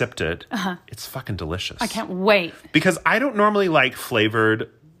 We sipped it. Uh-huh. It's fucking delicious. I can't wait. Because I don't normally like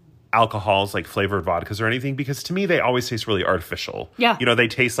flavored alcohols, like flavored vodkas or anything, because to me they always taste really artificial. Yeah. They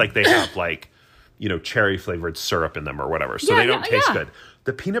taste like they have cherry flavored syrup in them or whatever. So they don't taste good.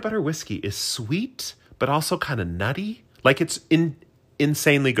 The peanut butter whiskey is sweet, but also kind of nutty. Like it's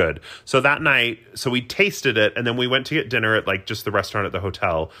insanely good. So that night, we tasted it and then we went to get dinner at just the restaurant at the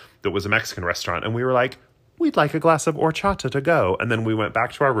hotel that was a Mexican restaurant. And we were like, we'd like a glass of horchata to go. And then we went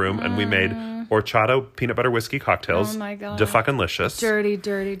back to our room and we made horchata peanut butter whiskey cocktails. Oh my God. De-fucking-licious. Dirty.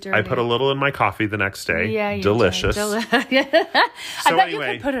 I put a little in my coffee the next day. Yeah, you delicious. I So bet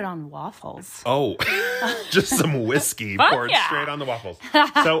anyway, you could put it on waffles. Oh, just some whiskey poured straight on the waffles.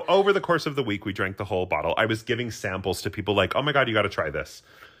 So over the course of the week, we drank the whole bottle. I was giving samples to people like, oh my God, you got to try this.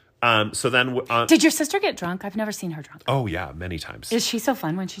 So then... Did your sister get drunk? I've never seen her drunk. Oh, yeah, many times. Is she so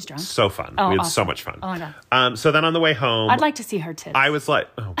fun when she's drunk? So fun. Oh, we had awesome. so much fun. Oh, my God. So then on the way home... I'd like to see her tits. I was like...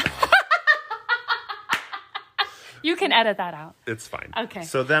 Oh, God. You can edit that out. It's fine. Okay.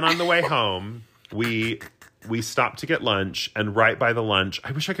 So then on the way home, we stopped to get lunch, and right by the lunch...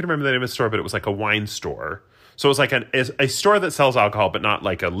 I wish I could remember the name of the store, but it was like a wine store. So it was like a store that sells alcohol, but not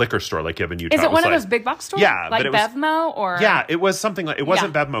like a liquor store like you have in Utah. Is it one of those big box stores? Yeah. Like but it was, Bevmo or? Yeah, it was something like, it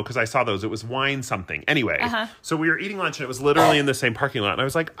wasn't Bevmo because I saw those. It was wine something. Anyway, So we were eating lunch and it was literally in the same parking lot. And I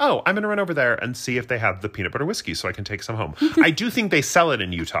was like, oh, I'm going to run over there and see if they have the peanut butter whiskey so I can take some home. I do think they sell it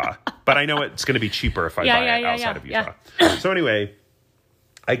in Utah, but I know it's going to be cheaper if I buy it outside of Utah. Yeah. So anyway,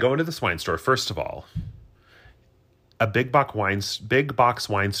 I go into this wine store. First of all, a big box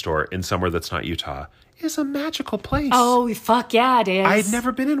wine store in somewhere that's not Utah is a magical place. Oh, fuck yeah, it is. I had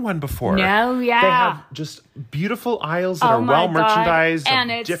never been in one before. No, yeah. They have just beautiful aisles that Oh are my well God. merchandised, And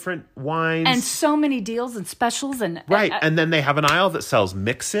of it's- different wines. And so many deals and specials and Right, and then they have an aisle that sells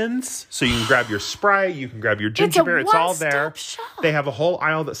mix-ins, so you can grab your Sprite, you can grab your ginger beer. It's all there. one-stop shop. They have a whole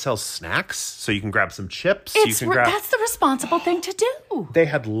aisle that sells snacks, so you can grab some chips. You can grab. That's the responsible thing to do. They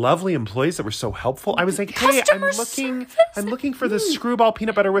had lovely employees that were so helpful. I was like, "Hey, Customer I'm looking for this Screwball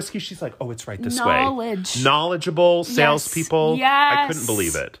peanut butter whiskey." She's like, "Oh, it's right this Knowledge. way." Knowledgeable salespeople. Yes. I couldn't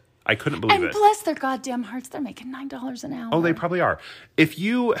believe it. I couldn't believe And it. bless their goddamn hearts, they're making $9 an hour. Oh, they probably are. If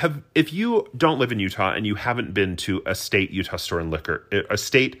you don't live in Utah and you haven't been to a state Utah store and a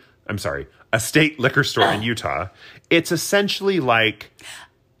state liquor store in Utah, it's essentially like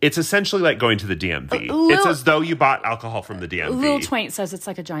going to the DMV. It's as though you bought alcohol from the DMV. Lil Twain says it's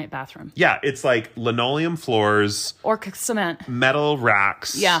like a giant bathroom. Yeah, it's like linoleum floors, Or cement. metal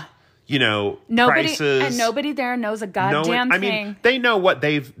racks. Yeah. Prices. And nobody there knows a goddamn thing. They know what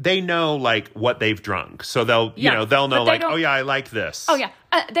they've drunk. So they'll know but like, oh yeah, I like this. Oh, yeah.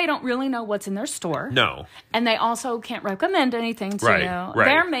 They don't really know what's in their store. No. And they also can't recommend anything to you. Right.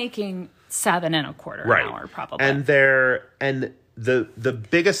 They're making $7.25 an hour, probably. And the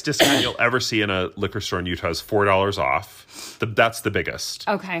biggest discount you'll ever see in a liquor store in Utah is $4 off. That's the biggest.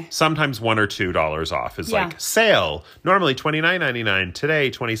 Okay. Sometimes $1 or $2 off is Yeah. like sale. Normally $29.99. Today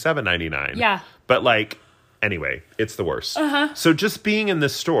 $27.99. Yeah. But anyway, it's the worst. So just being in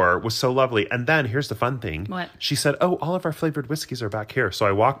this store was so lovely. And then here's the fun thing. What? She said, "Oh, all of our flavored whiskeys are back here." So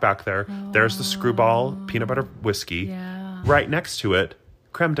I walk back there. There's the Screwball peanut butter whiskey. Yeah. Right next to it,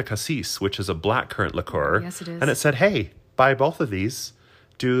 Creme de Cassis, which is a blackcurrant liqueur. Yes, it is. And it said, "Hey, buy both of these.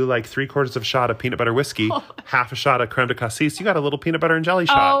 Do like 3/4 of a shot of peanut butter whiskey, half a shot of creme de cassis. You got a little peanut butter and jelly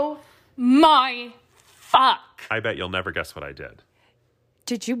shot." Oh, my fuck. I bet you'll never guess what I did.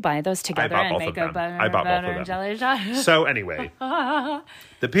 Did you buy those together bought and both make of them. a butter, I bought both of and them. jelly shot? So anyway,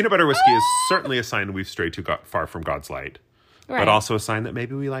 the peanut butter whiskey is certainly a sign we've strayed too far from God's light, Right. but also a sign that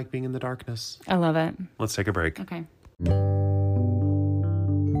maybe we like being in the darkness. I love it. Let's take a break. Okay.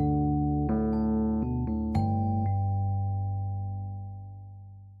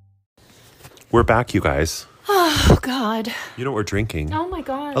 We're back, you guys. Oh, God. You know what we're drinking? Oh, my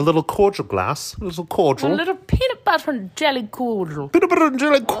God. A little cordial glass. A little cordial. A little peanut butter and jelly cordial. Peanut butter and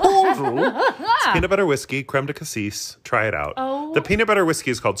jelly cordial. It's peanut butter whiskey, creme de cassis. Try it out. Oh. The peanut butter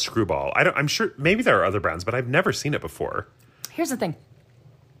whiskey is called Screwball. I'm sure maybe there are other brands, but I've never seen it before. Here's the thing.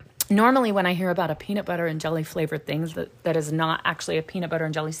 Normally, when I hear about a peanut butter and jelly flavored thing that is not actually a peanut butter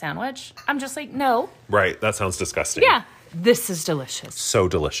and jelly sandwich, I'm just like, no. Right. That sounds disgusting. Yeah, this is delicious. So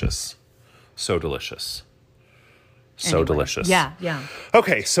delicious. So delicious. So Anyway, delicious. Yeah, yeah.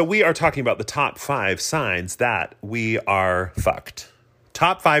 Okay, so we are talking about the top 5 signs that we are fucked.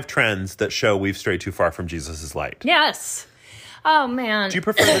 Top 5 trends that show we've strayed too far from Jesus' light. Yes. Oh, man. Do you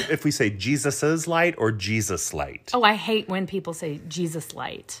prefer if we say Jesus' light or Jesus light? Oh, I hate when people say Jesus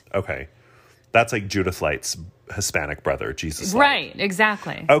light. Okay. That's like Judith Light's Hispanic brother, Jesus Light. Right,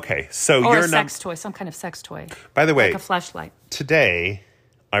 exactly. Okay, so Or you're a sex toy, some kind of sex toy. By the way, Like a fleshlight. today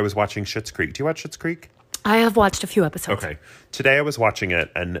I was watching Schitt's Creek. Do you watch Schitt's Creek? I have watched a few episodes. Okay. Today I was watching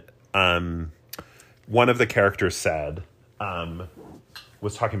it, and one of the characters said,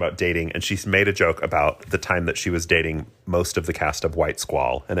 was talking about dating, and she made a joke about the time that she was dating most of the cast of White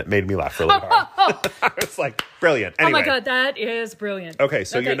Squall, and it made me laugh really hard. I was like, brilliant. Anyway. Oh my God, that is brilliant. Okay,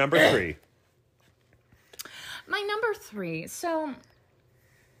 so you're number 3. My number 3. So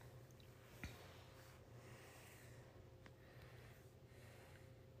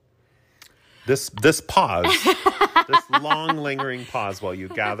This pause, this long lingering pause while you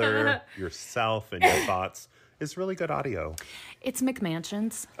gather yourself and your thoughts is really good audio. it's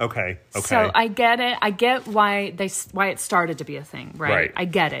McMansions. Okay. So I get it. I get why it started to be a thing, right? Right. I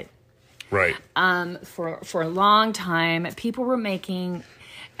get it. Right. For a long time, people were making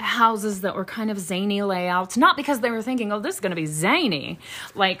houses that were kind of zany layouts, not because they were thinking, oh, this is going to be zany.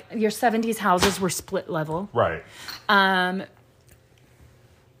 Like your 70s houses were split level. Right.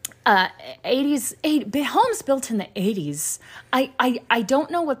 80s homes built in the 80s. I don't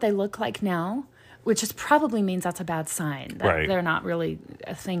know what they look like now, which is probably means that's a bad sign. That Right. They're not really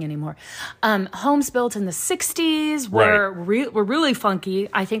a thing anymore. Homes built in the 60s were really funky.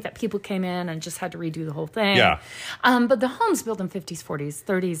 I think that people came in and just had to redo the whole thing. Yeah. But the homes built in 50s, 40s,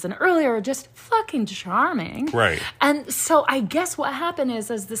 30s, and earlier are just fucking charming. Right. And so I guess what happened is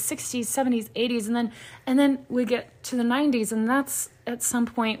as the 60s, 70s, 80s, and then we get to the 90s, and that's at some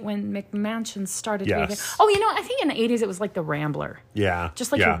point when McMansions started to be. Yes. Oh, I think in the 80s it was like the Rambler. Yeah.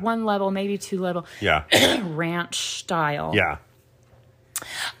 Just like yeah. your 1 level, maybe 2 level. Yeah. Ranch style. Yeah.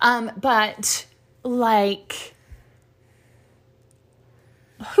 But like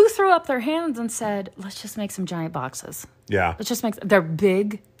who threw up their hands and said, let's just make some giant boxes. Yeah. Let's just they're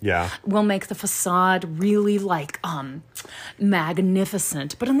big. Yeah. We'll make the facade really like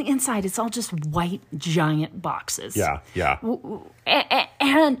magnificent. But on the inside, it's all just white giant boxes. Yeah. Yeah.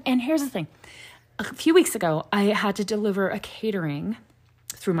 And here's the thing. A few weeks ago, I had to deliver a catering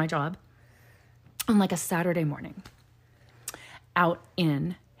through my job on like a Saturday morning out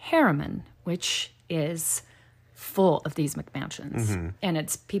in Harriman, which is full of these McMansions. Mm-hmm. And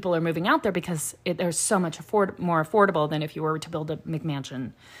it's people are moving out there because they're so much more affordable than if you were to build a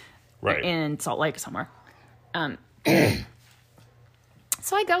McMansion in Salt Lake somewhere. So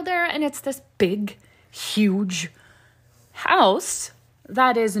I go there, and it's this big, huge house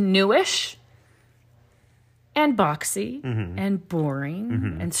that is newish and boxy and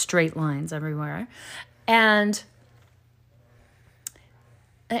boring and straight lines everywhere.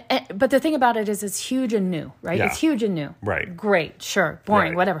 But the thing about it is it's huge and new, right? Yeah. It's huge and new. Right. Great, sure,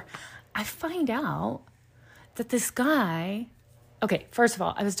 boring, whatever. I find out that this guy... Okay, first of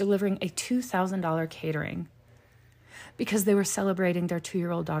all, I was delivering a $2,000 catering because they were celebrating their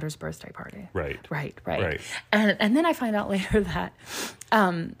 2-year-old daughter's birthday party. Right. And then I find out later that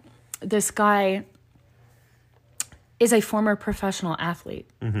this guy is a former professional athlete.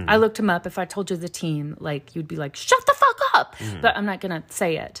 Mm-hmm. I looked him up. If I told you the team, like, you'd be like, shut the fuck up. Mm-hmm. But I'm not going to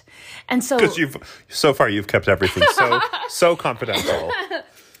say it. And so... Because you've kept everything so confidential.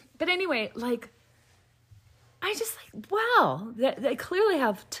 But anyway, like, I just like, wow, they clearly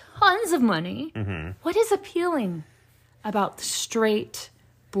have tons of money. Mm-hmm. What is appealing about the straight,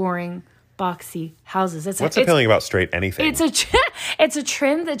 boring, boxy houses? What's appealing about straight anything? It's a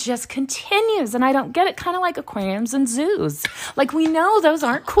trend that just continues, and I don't get it. Kind of like aquariums and zoos. Like, we know those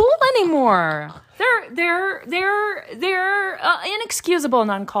aren't cool anymore. They're inexcusable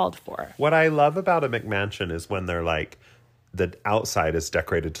and uncalled for. What I love about a McMansion is when they're like, the outside is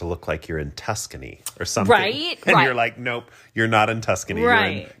decorated to look like you're in Tuscany or something. Right. And you're like, nope, you're not in Tuscany.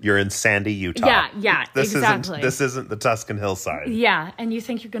 Right. You're in Sandy, Utah. Yeah, exactly. This isn't the Tuscan hillside. Yeah, and you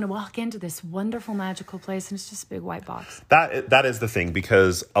think you're going to walk into this wonderful, magical place, and it's just a big white box. That is the thing,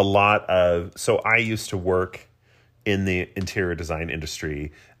 because so I used to work in the interior design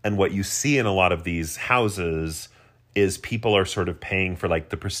industry, and what you see in a lot of these houses is people are sort of paying for like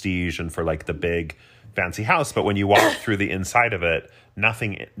the prestige and for like the big fancy house, but when you walk through the inside of it,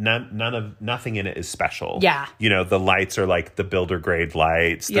 nothing in it is special. Yeah. You know, the lights are like the builder grade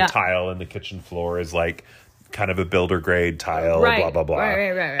lights. The tile in the kitchen floor is like kind of a builder grade tile, blah, blah, blah.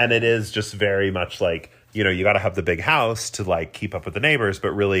 Right. And it is just very much like, you know, you got to have the big house to like keep up with the neighbors,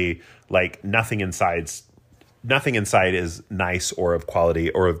 but really like nothing inside is nice or of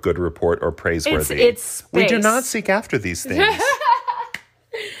quality or of good report or praiseworthy. It's space. We do not seek after these things.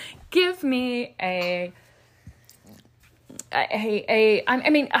 Give me I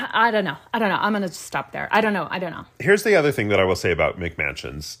mean, I don't know. I'm going to stop there. I don't know. Here's the other thing that I will say about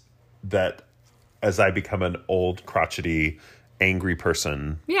McMansions, that as I become an old, crotchety, angry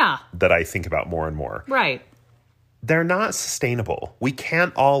person, that I think about more and more. Right. They're not sustainable. We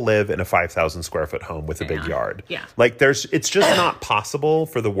can't all live in a 5,000 square foot home with a big yard. Yeah. Like it's just not possible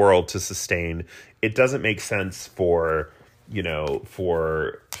for the world to sustain. It doesn't make sense for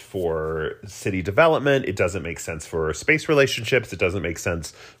city development. It doesn't make sense for space relationships. It doesn't make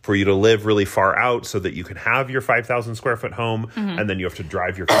sense for you to live really far out so that you can have your 5,000 square foot home, and then you have to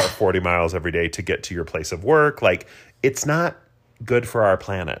drive your car 40 miles every day to get to your place of work. Like, it's not good for our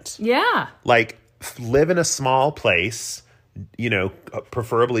planet. Yeah. Like, live in a small place, you know,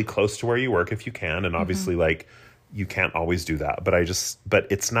 preferably close to where you work if you can. And obviously, like, you can't always do that. But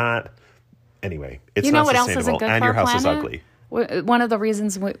it's not... Anyway, it's not sustainable, else isn't good and for your our house planet? is ugly. One of the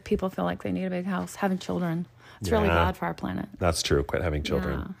reasons people feel like they need a big house, having children. It's really bad for our planet. That's true. Quit having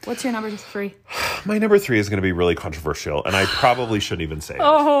children. Yeah. What's your number 3? My number 3 is going to be really controversial, and I probably shouldn't even say it.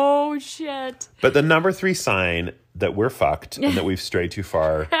 Oh, shit. But the number 3 sign that we're fucked and that we've strayed too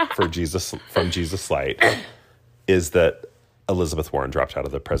far from Jesus Light is that Elizabeth Warren dropped out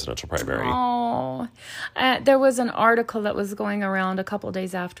of the presidential primary. Oh, there was an article that was going around a couple of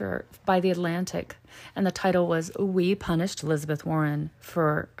days after by The Atlantic, and the title was, "We punished Elizabeth Warren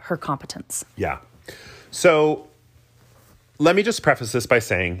for her competence." Yeah. So let me just preface this by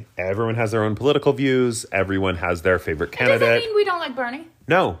saying everyone has their own political views. Everyone has their favorite candidate. It doesn't mean we don't like Bernie.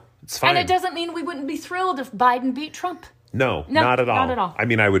 No, it's fine. And it doesn't mean we wouldn't be thrilled if Biden beat Trump. No, not at all. Not at all. I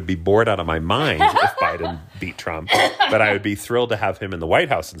mean, I would be bored out of my mind if Biden beat Trump, but I would be thrilled to have him in the White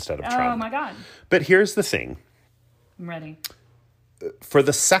House instead of Trump. Oh, my God. But here's the thing. I'm ready. For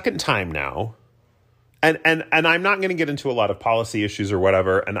the second time now, and I'm not going to get into a lot of policy issues or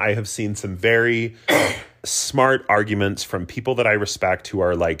whatever, and I have seen some very smart arguments from people that I respect who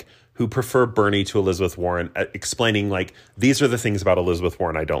are like, who prefer Bernie to Elizabeth Warren, explaining like, these are the things about Elizabeth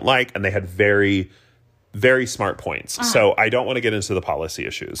Warren I don't like. And they had very, very smart points. So I don't want to get into the policy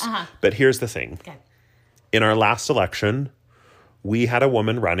issues. But here's the thing. Okay. In our last election, we had a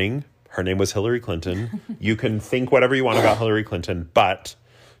woman running. Her name was Hillary Clinton. You can think whatever you want about Hillary Clinton, but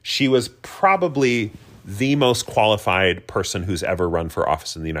she was probably the most qualified person who's ever run for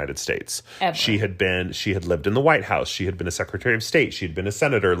office in the United States. Ever. She had lived in the White House. She had been a Secretary of State. She had been a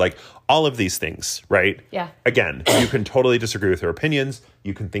senator, like all of these things, right? Yeah. Again, you can totally disagree with her opinions.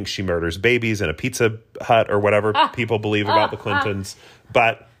 You can think she murders babies in a Pizza Hut or whatever people believe about the Clintons.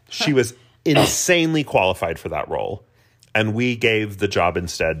 But she was insanely qualified for that role. And we gave the job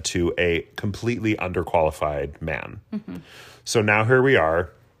instead to a completely underqualified man. So now here we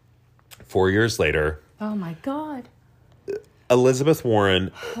are, 4 years later. Oh, my God. Elizabeth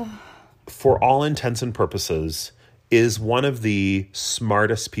Warren, for all intents and purposes, is one of the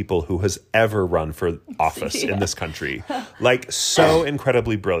smartest people who has ever run for office in this country. Like, so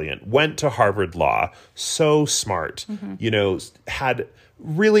incredibly brilliant. Went to Harvard Law. So smart. You know, had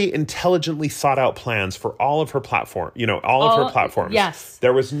really intelligently thought out plans for all of her platform, all of her platforms. Yes.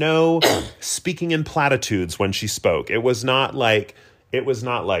 There was no speaking in platitudes when she spoke. It was not like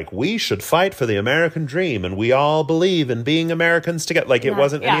we should fight for the American dream and we all believe in being Americans together. Like, it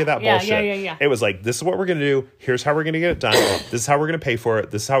wasn't any of that bullshit. Yeah. It was like, this is what we're going to do. Here's how we're going to get it done. This is how we're going to pay for it.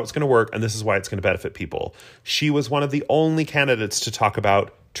 This is how it's going to work. And this is why it's going to benefit people. She was one of the only candidates to talk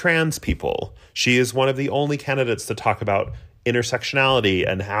about trans people. She is one of the only candidates to talk about intersectionality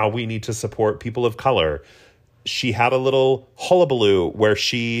and how we need to support people of color. She had a little hullabaloo where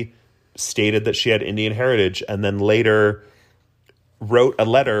she stated that she had Indian heritage and then later wrote a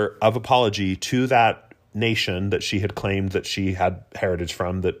letter of apology to that nation that she had claimed that she had heritage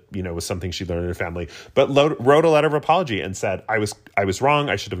from, that, was something she learned in her family, but wrote a letter of apology and said, I was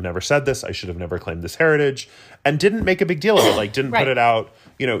wrong. I should have never said this. I should have never claimed this heritage, and didn't make a big deal of it. Like, didn't put it out.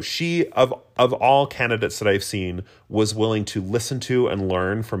 She, of all candidates that I've seen, was willing to listen to and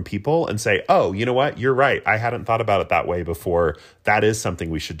learn from people and say, oh, you know what? You're right. I hadn't thought about it that way before. That is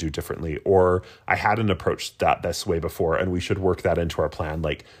something we should do differently. Or I hadn't approached that this way before, and we should work that into our plan.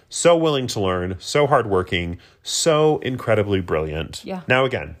 Like, so willing to learn, so hardworking, so incredibly brilliant. Yeah. Now,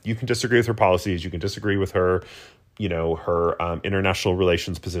 again, you can disagree with her policies. You can disagree with her, her international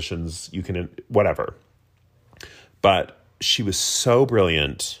relations positions. You can, whatever. But she was so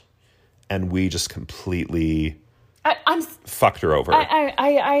brilliant, and we just completely fucked her over.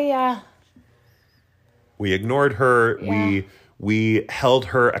 We ignored her. Yeah. We held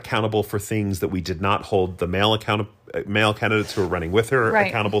her accountable for things that we did not hold the male candidates who were running with her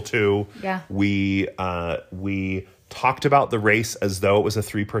accountable to. Yeah. We talked about the race as though it was a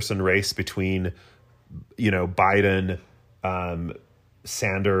 3-person race between, Biden,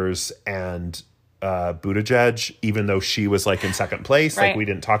 Sanders, and Buttigieg, even though she was like in second place. Like, we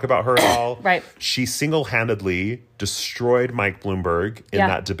didn't talk about her at all. Right. She single-handedly destroyed Mike Bloomberg in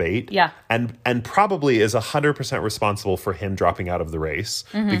that debate. Yeah. And probably is 100% responsible for him dropping out of the race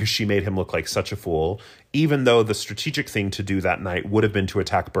because she made him look like such a fool, even though the strategic thing to do that night would have been to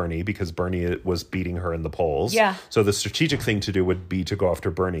attack Bernie because Bernie was beating her in the polls. Yeah. So the strategic thing to do would be to go after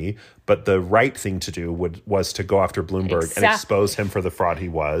Bernie, but the right thing to do was to go after Bloomberg and expose him for the fraud he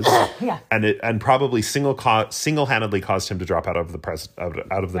was. Yeah. And probably single-handedly caused him to drop out of the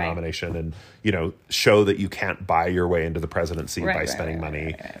nomination and, show that you can't buy your way into the presidency by spending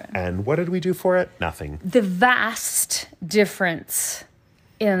money. And what did we do for it? Nothing. The vast difference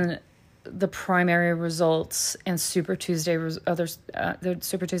in the primary results and Super Tuesday the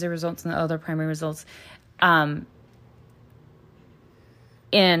Super Tuesday results and the other primary results, in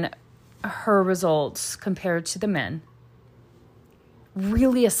her results compared to the men,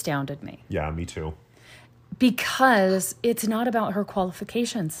 really astounded me. Yeah, me too. Because it's not about her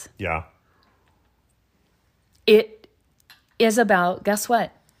qualifications. Yeah. It is about, guess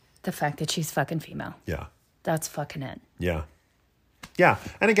what? The fact that she's fucking female. Yeah. That's fucking it. Yeah. Yeah.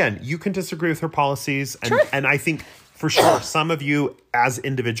 And again, you can disagree with her policies. And, sure. And I think for sure some of you as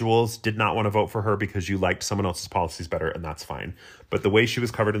individuals did not want to vote for her because you liked someone else's policies better, and that's fine. But the way she was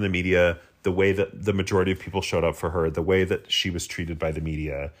covered in the media, the way that the majority of people showed up for her, the way that she was treated by the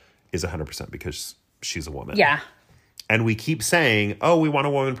media is 100% because she's a woman. Yeah. And we keep saying, oh, we want a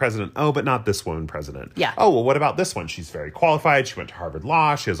woman president. Oh, but not this woman president. Yeah. Oh, well, what about this one? She's very qualified. She went to Harvard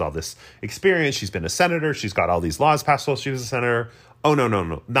Law. She has all this experience. She's been a senator. She's got all these laws passed while she was a senator. Oh, no,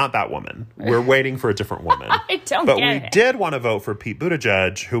 not that woman. We're waiting for a different woman. I don't but get we it. did want to vote for Pete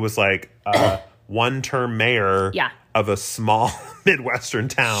Buttigieg, who was like a one-term mayor of a small Midwestern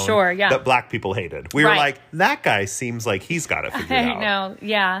town Sure, yeah. that black people hated. We were Right. like, that guy seems like he's got it figured out. I know,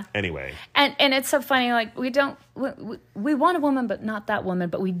 yeah. Anyway. And it's so funny, like, we want a woman, but not that woman,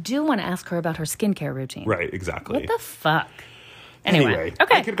 but we do want to ask her about her skincare routine. Right, exactly. What the fuck? Anyway, I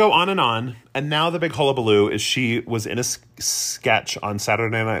okay. could go on. And now the big hullabaloo is she was in a sketch on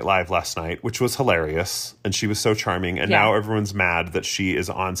Saturday Night Live last night, which was hilarious. And she was so charming. And now everyone's mad that she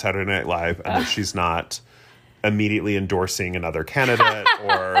is on Saturday Night Live and that she's not immediately endorsing another candidate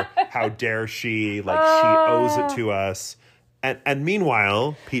or how dare she, like she owes it to us. And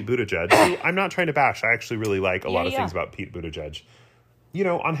meanwhile, Pete Buttigieg, who I'm not trying to bash. I actually really like a lot of things about Pete Buttigieg. You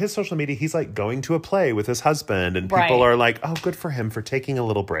know, on his social media, he's like going to a play with his husband, and people are like, oh, good for him for taking a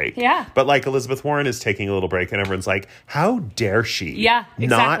little break. Yeah. But like Elizabeth Warren is taking a little break, and everyone's like, how dare she exactly.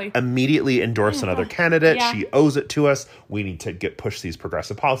 not immediately endorse another candidate? Yeah. She owes it to us. We need to push these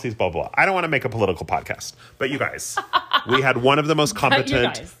progressive policies, blah, blah, blah. I don't want to make a political podcast, but you guys, we had one of the most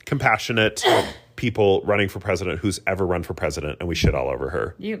competent, compassionate people running for president who's ever run for president, and we shit all over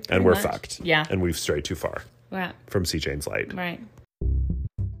her. And we're fucked. Yeah. And we've strayed too far from C. Jane's light. Right.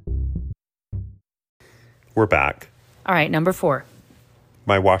 We're back. All right, number 4.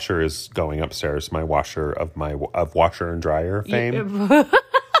 My washer is going upstairs. My washer of washer and dryer fame.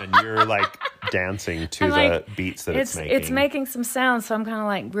 And you're like dancing to the beats that it's making. It's making some sounds, so I'm kind of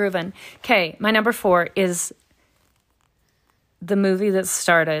like grooving. Okay, my number 4 is the movie that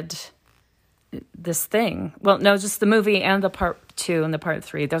started this thing. Well, no, just the movie and the part 2 and the part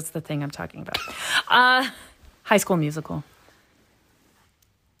 3. That's the thing I'm talking about. High School Musical.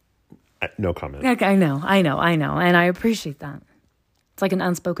 No comment. Okay, I know. And I appreciate that. It's like an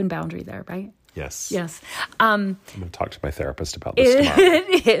unspoken boundary there, right? Yes. I'm going to talk to my therapist about this tomorrow.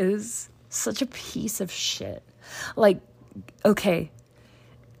 It is such a piece of shit. Like, okay,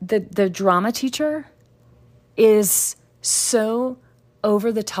 the drama teacher is so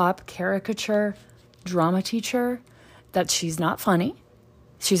over the top caricature drama teacher that she's not funny.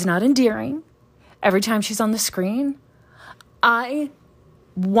 She's not endearing. Every time she's on the screen, I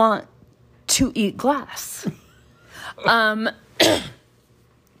want to eat glass.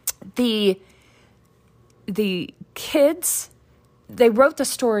 The kids, they wrote the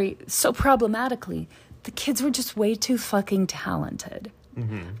story so problematically. The kids were just way too fucking talented,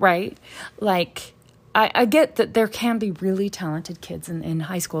 right? Like, I get that there can be really talented kids in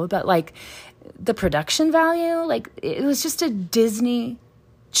high school, but like the production value, like it was just a Disney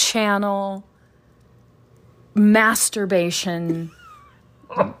Channel masturbation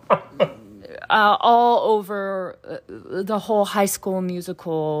all over the whole High School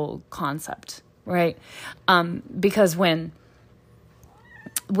Musical concept, right? Because when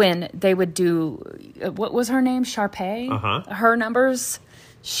they would do, what was her name? Sharpay? Her numbers,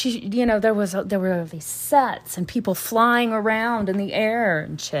 there were these sets and people flying around in the air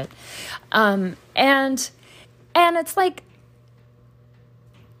and shit. And it's like,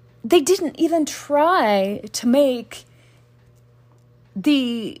 they didn't even try to make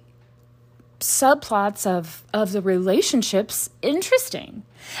the subplots of the relationships interesting.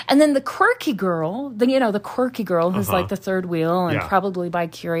 And then the quirky girl, the quirky girl who's like the third wheel and probably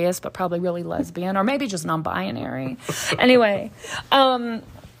bi-curious, but probably really lesbian, or maybe just non-binary. Anyway,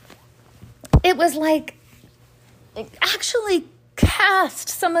 it was like, actually cast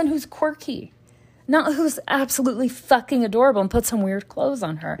someone who's quirky. Not who's absolutely fucking adorable and put some weird clothes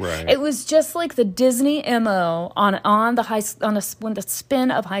on her. Right. It was just like the Disney MO on the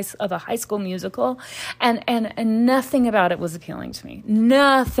spin of a High School Musical, and nothing about it was appealing to me.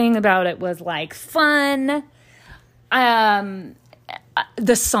 Nothing about it was like fun. The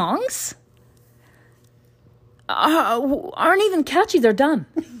songs aren't even catchy. They're dumb.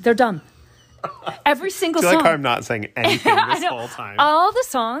 Every single song. Like I'm not saying anything this whole time. All the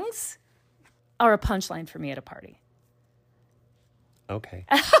songs are a punchline for me at a party. Okay.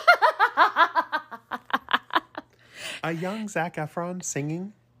 A young Zac Efron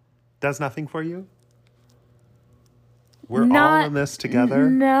singing does nothing for you? We're all in this together.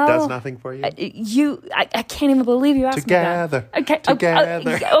 No. Does nothing for you? I can't even believe you asked together, me that. Okay.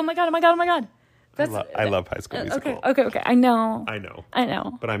 Together. Oh my God. I love High School Musical. Okay. I know.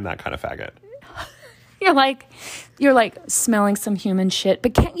 But I'm that kind of faggot. You're like smelling some human shit,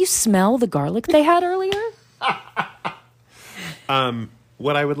 but can't you smell the garlic they had earlier?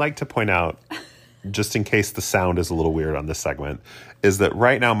 What I would like to point out, just in case the sound is a little weird on this segment, is that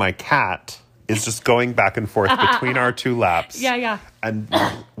right now my cat is just going back and forth between our two laps. Yeah. And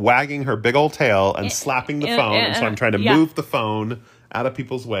wagging her big old tail and slapping the phone. And so I'm trying to move the phone out of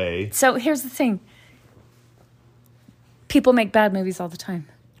people's way. So here's the thing. People make bad movies all the time.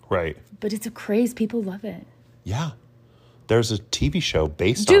 Right. But it's a craze. People love it. Yeah. There's a TV show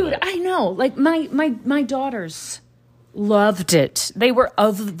based on Dude, it. I know. Like, my daughters loved it. They were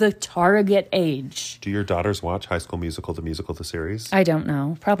of the target age. Do your daughters watch High School Musical, the series? I don't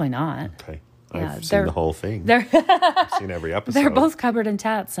know. Probably not. Okay. Yeah, I've seen the whole thing. They're I've seen every episode. they're both covered in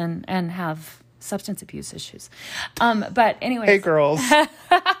tats and have substance abuse issues. But anyway. Hey, girls.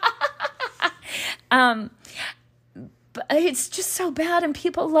 But it's just so bad and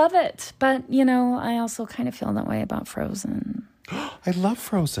people love it. But, I also kind of feel that way about Frozen. I love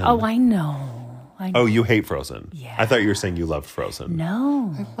Frozen. Oh, I know. Oh, you hate Frozen? Yeah. I thought you were saying you loved Frozen.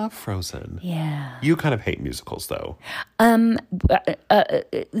 No. I love Frozen. Yeah. You kind of hate musicals, though. That's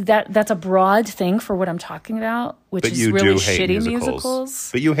a broad thing for what I'm talking about, which But is you really do hate shitty musicals.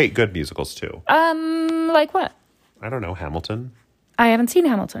 But you hate good musicals, too. Like what? I don't know. Hamilton? I haven't seen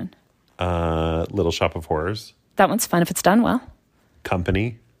Hamilton. Little Shop of Horrors? That one's fun if it's done well.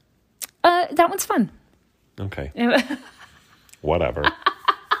 Company? That one's fun. Okay. Whatever.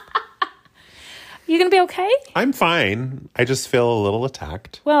 You gonna be okay? I'm fine. I just feel a little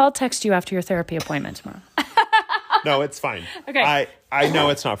attacked. Well, I'll text you after your therapy appointment tomorrow. No, it's fine. Okay. I know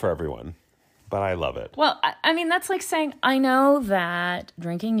it's not for everyone, but I love it. Well, I mean, that's like saying, I know that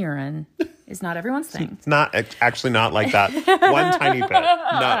drinking urine is not everyone's thing. It's not actually not like that. One tiny bit.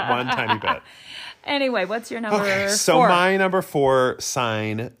 Not one tiny bit. Anyway, what's your number Okay, so 4? my number 4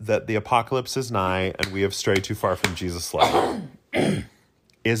 sign that the apocalypse is nigh and we have strayed too far from Jesus' life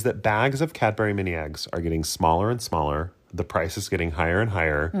is that bags of Cadbury mini eggs are getting smaller and smaller. The price is getting higher and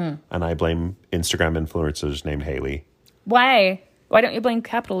higher. And I blame Instagram influencers named Haley. Why? Why don't you blame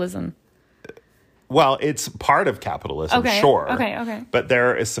capitalism? Well, it's part of capitalism, Okay, sure. okay. But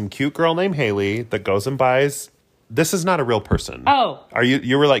there is some cute girl named Haley that goes and buys. This is not a real person. Oh. Are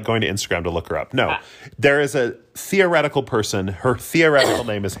you were like going to Instagram to look her up? No. There is a theoretical person. Her theoretical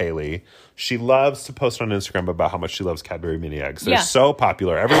name is Haley. She loves to post on Instagram about how much she loves Cadbury mini eggs. They're so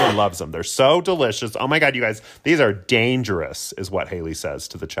popular. Everyone loves them. They're so delicious. Oh my God, you guys, these are dangerous, is what Haley says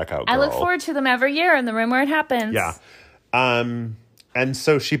to the checkout girl. I look forward to them every year in the room where it happens. Yeah. And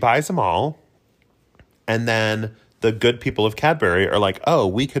so she buys them all. And then the good people of Cadbury are like, oh,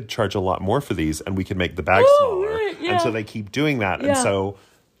 we could charge a lot more for these and we could make the bag smaller. Right, yeah. And so they keep doing that. Yeah. And so,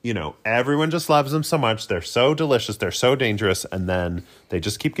 everyone just loves them so much. They're so delicious. They're so dangerous. And then they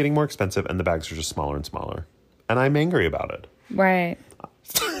just keep getting more expensive and the bags are just smaller and smaller. And I'm angry about it. Right.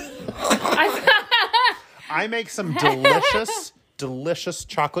 I make some delicious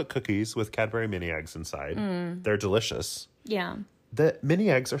chocolate cookies with Cadbury mini eggs inside. They're delicious. Yeah. The mini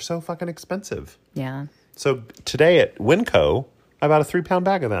eggs are so fucking expensive. Yeah. So today at Winco, I bought a 3-pound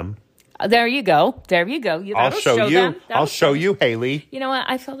bag of them. There you go. I'll show you. I'll show you, Haley. You know what?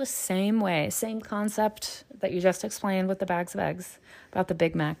 I feel the same way. Same concept that you just explained with the bags of eggs about the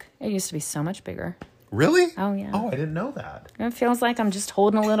Big Mac. It used to be so much bigger. Really? Oh, yeah. Oh, I didn't know that. It feels like I'm just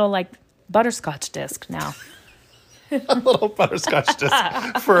holding a little, butterscotch disc now. A little butterscotch disc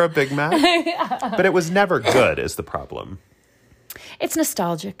for a Big Mac. But it was never good is the problem. It's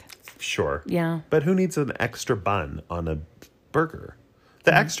nostalgic. Sure. Yeah. But who needs an extra bun on a burger?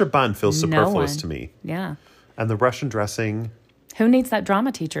 The extra bun feels superfluous to me. Yeah. And the Russian dressing. Who needs that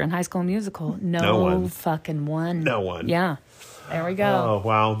drama teacher in High School Musical? No one. Fucking one. No one. Yeah. There we go. Oh,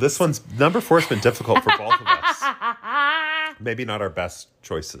 wow. This one's number 4 has been difficult for both of us. Maybe not our best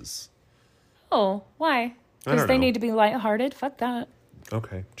choices. Oh, why? Because they need to be lighthearted? Fuck that.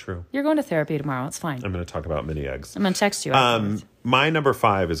 Okay, true. You're going to therapy tomorrow. It's fine. I'm going to talk about mini eggs. I'm going to text you afterwards. My number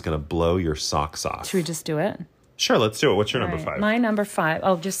 5 is going to blow your socks off. Should we just do it? Sure, let's do it. What's your number Right. 5? My number 5.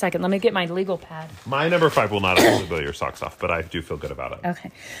 Oh, just a second. Let me get my legal pad. My number 5 will not actually blow your socks off, but I do feel good about it.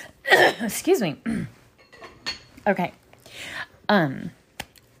 Okay. Excuse me. Okay. I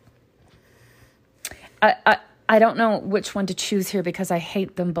don't know which one to choose here because I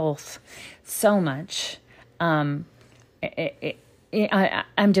hate them both so much. I'm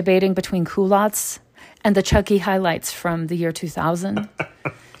debating between culottes and the Chucky highlights from the year 2000.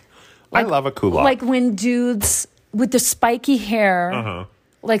 I love a culotte. Like when dudes with the spiky hair,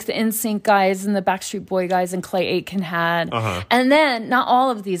 like the NSYNC guys and the Backstreet Boy guys and Clay Aiken had. And then not all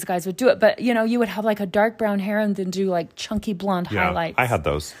of these guys would do it, but you would have like a dark brown hair and then do like chunky blonde highlights. I had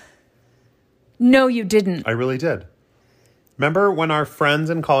those. No, you didn't. I really did. Remember when our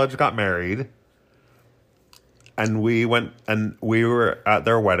friends in college got married and we went and we were at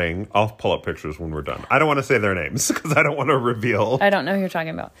their wedding? I'll pull up pictures when we're done. I don't want to say their names because I don't want to reveal. I don't know who you're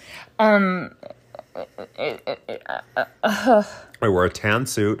talking about. I wore a tan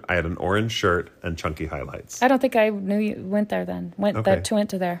suit. I had an orange shirt and chunky highlights. I don't think I knew you went there then. Went to that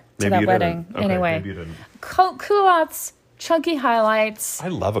wedding. Maybe you Anyway. didn't. Okay, maybe you didn't. Culottes, chunky highlights. I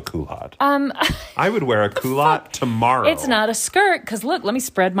love a culotte. I would wear a culotte tomorrow. It's not a skirt, because look, let me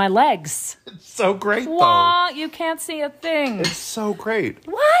spread my legs. It's so great, though. Wah, you can't see a thing. It's so great.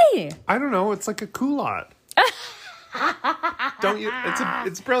 Why? I don't know. It's like a culotte. Don't you?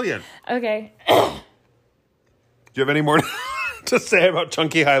 It's brilliant. Okay. Do you have any more to say about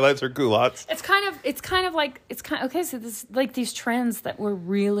chunky highlights or culottes? It's kind of like okay. So this like these trends that were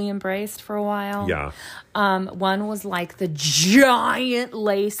really embraced for a while. Yeah. One was like the giant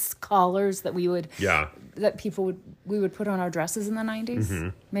lace collars that we would we would put on our dresses in the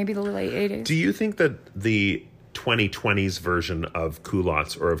 90s, maybe the late 80s. Do you think that the 2020s version of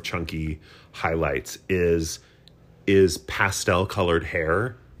culottes or of chunky highlights is pastel colored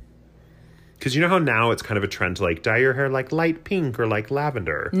hair? Because you know how now it's kind of a trend to like dye your hair like light pink or like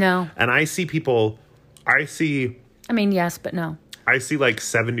lavender. No. And I mean, yes, but no. I see like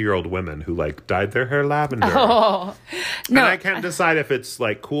 70-year-old women who like dyed their hair lavender. Oh, no. And I can't decide if it's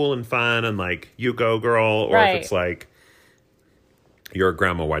like cool and fun and like you go girl, or if it's like you're a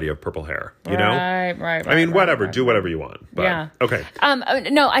grandma, why do you have purple hair? You know? Right. I mean, whatever. Do whatever you want. But, yeah. Okay.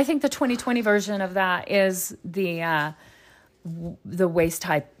 No, I think the 2020 version of that is the waist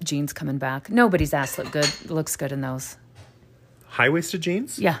high jeans coming back. Nobody's ass looks good in those. High-waisted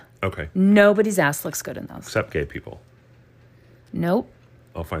jeans? Yeah. Okay. Nobody's ass looks good in those. Except gay people. Nope.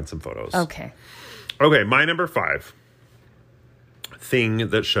 I'll find some photos. Okay. Okay, my number 5 thing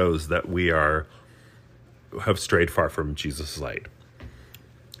that shows that we have strayed far from Jesus' light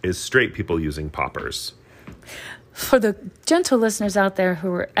is straight people using poppers. For the gentle listeners out there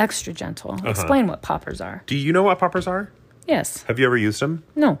who are extra gentle, explain what poppers are. Do you know what poppers are? Yes. Have you ever used them?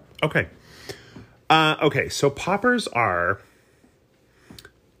 No. Okay. Okay, so poppers are...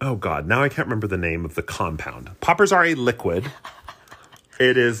 Oh, God, now I can't remember the name of the compound. Poppers are a liquid.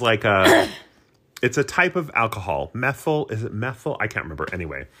 It is like it's a type of alcohol. Is it methyl? I can't remember.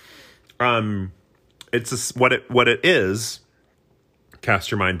 Anyway. What it is,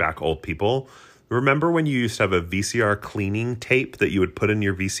 cast your mind back, old people. Remember when you used to have a VCR cleaning tape that you would put in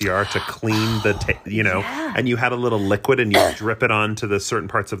your VCR to clean the tape, and you had a little liquid and you drip it onto the certain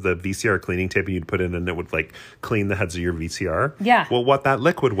parts of the VCR cleaning tape and you'd put it in and it would like clean the heads of your VCR? Yeah. Well, what that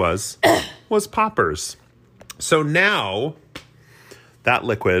liquid was poppers. So now that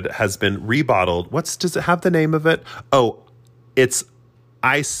liquid has been rebottled. Does it have the name of it? Oh, it's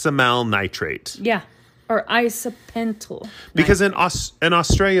isomel nitrate. Yeah. Or isopentyl. Because in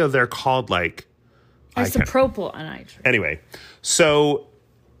Australia, they're called like... Isopropyl nitrate. Anyway, so...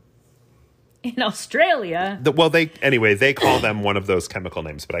 In Australia... they call them one of those chemical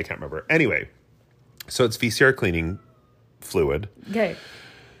names, but I can't remember. Anyway, so it's VCR cleaning fluid. Okay.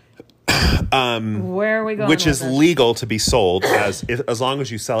 Where are we going? Which is legal to be sold as long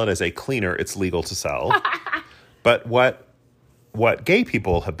as you sell it as a cleaner, it's legal to sell. But what gay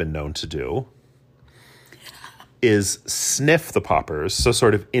people have been known to do is sniff the poppers, so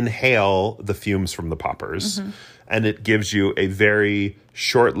sort of inhale the fumes from the poppers, and it gives you a very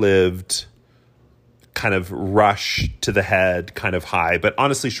short-lived kind of rush to the head, kind of high, but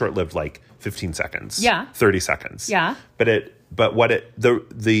honestly short-lived, like 15 seconds. Yeah. 30 seconds. Yeah.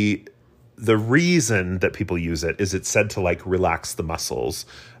 The reason that people use it is it's said to like relax the muscles.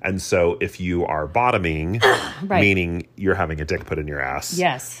 And so if you are bottoming, meaning you're having a dick put in your ass.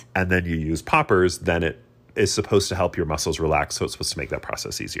 Yes. And then you use poppers, then it is supposed to help your muscles relax. So it's supposed to make that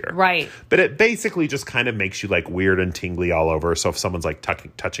process easier. Right. But it basically just kind of makes you like weird and tingly all over. So if someone's like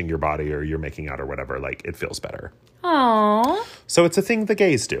touching your body or you're making out or whatever, like it feels better. Aww. So it's a thing the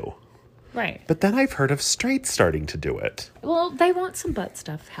gays do. Right. But then I've heard of straights starting to do it. Well, they want some butt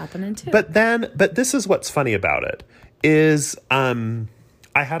stuff happening too. But this is what's funny about it is I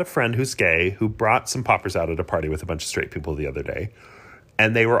had a friend who's gay who brought some poppers out at a party with a bunch of straight people the other day.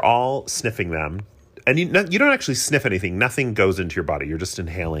 And they were all sniffing them. And you don't actually sniff anything. Nothing goes into your body. You're just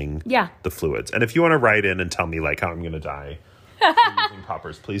inhaling the fluids. And if you want to write in and tell me like how I'm going to die using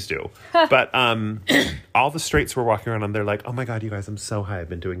poppers, please do. But all the straights were walking around and they're like, oh my God, you guys, I'm so high. I've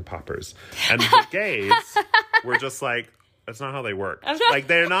been doing poppers. And the gays were just like, that's not how they work. Like,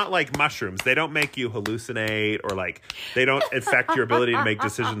 they're not like mushrooms. They don't make you hallucinate or like they don't affect your ability to make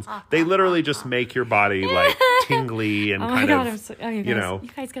decisions. They literally just make your body like tingly and you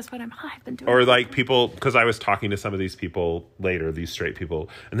guys, guess what? I'm high. I've been doing or like people, because I was talking to some of these people later, these straight people,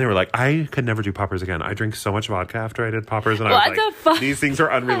 and they were like, I could never do poppers again. I drink so much vodka after I did poppers. And I was like, these things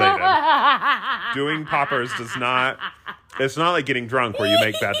are unrelated. Doing poppers does not... It's not like getting drunk where you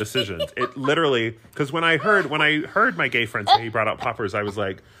make bad decisions. It literally, because when I heard my gay friend say he brought out poppers, I was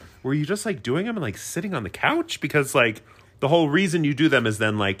like, were you just like doing them and like sitting on the couch? Because like the whole reason you do them is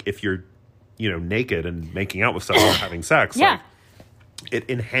then like if you're, naked and making out with someone or having sex. Yeah. Like, it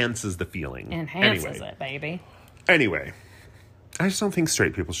enhances the feeling. Enhances it, baby. Anyway, I just don't think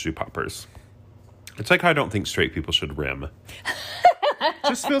straight people should do poppers. It's like how I don't think straight people should rim.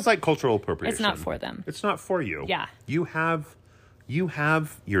 Just feels like cultural appropriation. It's not for them. It's not for you. Yeah. You have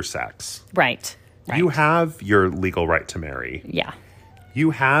your sex. Right. You have your legal right to marry. Yeah.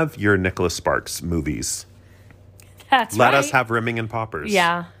 You have your Nicholas Sparks movies. That's Let right. us have rimming and poppers.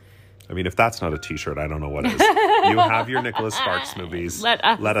 Yeah. I mean, if that's not a t-shirt, I don't know what is. You have your Nicholas Sparks movies. Let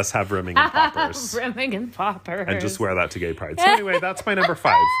us have rimming and poppers. Rimming and poppers. And just wear that to gay pride. So anyway, that's my number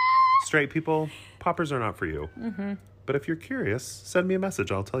 5. Straight people, poppers are not for you. Mm-hmm. But if you're curious, send me a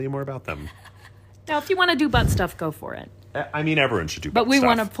message. I'll tell you more about them. Now, if you want to do butt stuff, go for it. I mean, everyone should do butt But we stuff.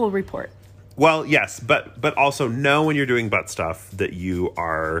 want a full report. Well, yes, but also know when you're doing butt stuff that you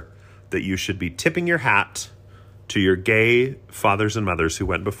should be tipping your hat to your gay fathers and mothers who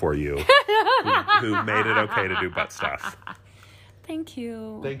went before you, who made it okay to do butt stuff. Thank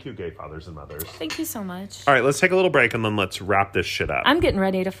you. Thank you, gay fathers and mothers. Thank you so much. All right, let's take a little break and then let's wrap this shit up. I'm getting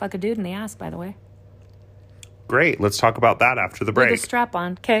ready to fuck a dude in the ass, by the way. Great. Let's talk about that after the break. With a strap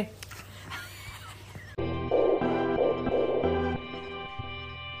on. Okay.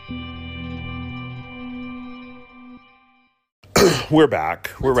 We're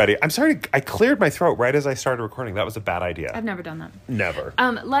back. We're ready. I'm sorry. I cleared my throat right as I started recording. That was a bad idea. I've never done that. Never.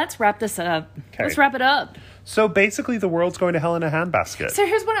 Let's wrap this up. Okay. Let's wrap it up. So basically, the world's going to hell in a handbasket. So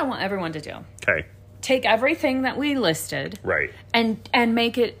here's what I want everyone to do. Okay. Take everything that we listed. Right. And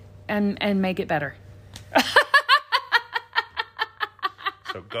make it make it better.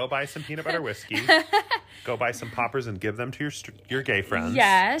 So go buy some peanut butter whiskey. Go buy some poppers and give them to your gay friends.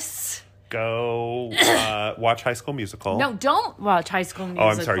 Yes. Go watch High School Musical. No, don't watch High School Musical. Oh,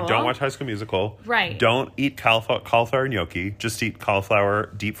 I'm sorry. Don't watch High School Musical. Right. Don't eat cauliflower gnocchi. Just eat deep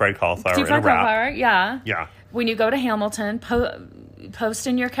fried cauliflower Deep in a fried wrap. cauliflower, yeah. Yeah. When you go to Hamilton, post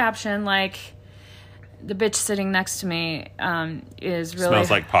in your caption like, the bitch sitting next to me is really Smells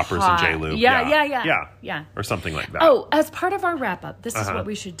like poppers hot. and J-Lube. Yeah. Or something like that. Oh, as part of our wrap up, this is what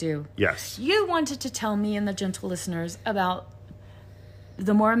we should do. Yes. You wanted to tell me and the gentle listeners about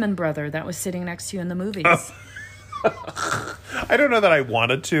the Mormon brother that was sitting next to you in the movies. I don't know that I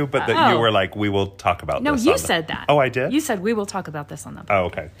wanted to, but that you were like, we will talk about No, this. you said that. Oh, I did? You said we will talk about this on the podcast. Oh,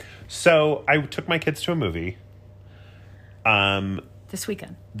 okay. So I took my kids to a movie. This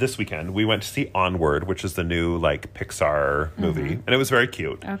weekend. This weekend. We went to see Onward, which is the new Pixar movie. And it was very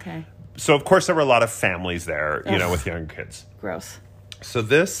cute. Okay. So, of course, there were a lot of families there, with young kids. Gross. So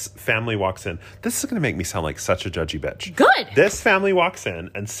this family walks in. This is going to make me sound like such a judgy bitch. Good. This family walks in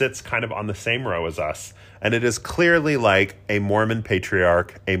and sits kind of on the same row as us. And it is clearly like a Mormon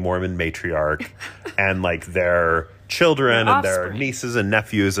patriarch, a Mormon matriarch, and their children and their nieces and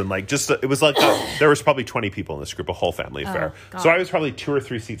nephews. And it was like there was probably 20 people in this group, a whole family affair. So I was probably 2 or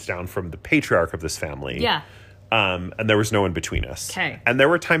 3 seats down from the patriarch of this family. Yeah. And there was no one between us. Okay. And there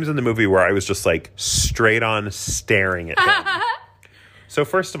were times in the movie where I was just straight on staring at him. So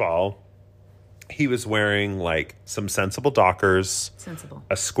first of all, he was wearing some sensible Dockers,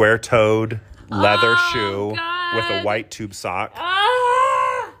 a square-toed leather shoe God. with a white tube sock,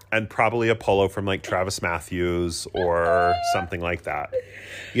 and probably a polo from Travis Matthews or something like that.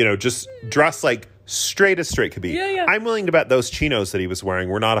 Just dressed straight as straight could be. Yeah. I'm willing to bet those chinos that he was wearing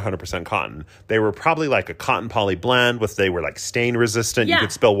were not 100% cotton. They were probably a cotton poly blend they were stain resistant. Yeah. You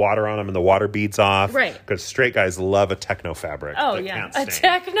could spill water on them and the water beads off. Right. Because straight guys love a techno fabric. Oh, that yeah. can't A stain.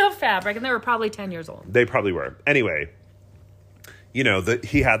 techno fabric. And they were probably 10 years old. They probably were. Anyway,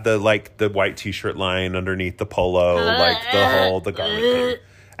 he had the white t-shirt line underneath the polo, the garment thing.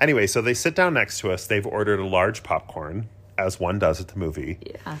 Anyway, so they sit down next to us. They've ordered a large popcorn, as one does at the movie.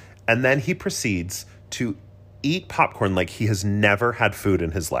 Yeah. And then he proceeds to eat popcorn like he has never had food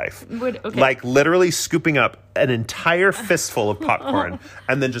in his life. Literally scooping up an entire fistful of popcorn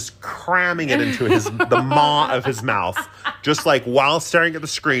and then just cramming it into the maw of his mouth. Just while staring at the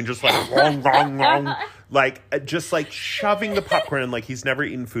screen, just wrong, wrong, wrong. Just shoving the popcorn in he's never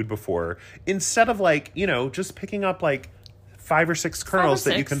eaten food before. Instead of just picking up 5 or 6 kernels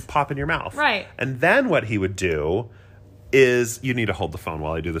that you can pop in your mouth. Right. And then what he would do is, you need to hold the phone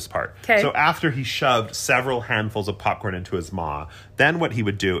while I do this part. Okay. So after he shoved several handfuls of popcorn into his maw, then what he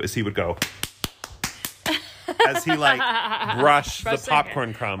would do is he would go as he brush the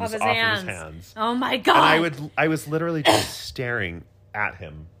popcorn crumbs off of his hands. Oh my God. And I was literally just staring at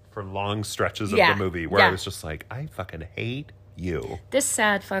him for long stretches of the movie where I was just I fucking hate You. This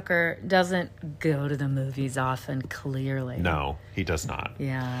sad fucker doesn't go to the movies often, clearly. No, he does not.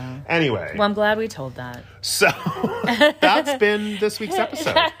 Yeah. Anyway. Well, I'm glad we told that. So, that's been this week's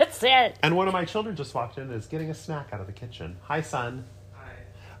episode. That's it. And one of my children just walked in and is getting a snack out of the kitchen. Hi, son.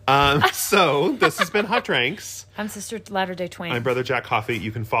 Hi. So, this has been Hot Drinks. I'm Sister Latter-day Twain. I'm Brother Jack Coffee.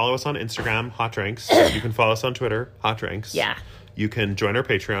 You can follow us on Instagram, Hot Drinks. You can follow us on Twitter, Hot Drinks. Yeah. You can join our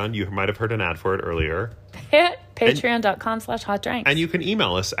Patreon. You might have heard an ad for it earlier. Patreon.com/hotdrinks. And you can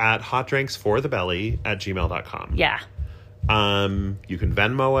email us at hotdrinksforthebelly@gmail.com. Yeah. You can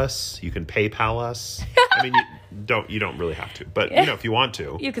Venmo us. You can PayPal us. I mean, you don't really have to, but if you want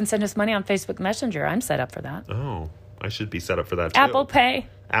to, You can send us money on Facebook Messenger. I'm set up for that. Oh, I should be set up for that too. Apple Pay.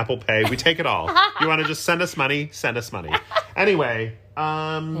 Apple Pay. We take it all. You want to just send us money? Send us money. Anyway,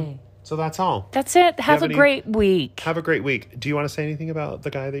 so that's all. That's it. Have a great week. Have a great week. Do you want to say anything about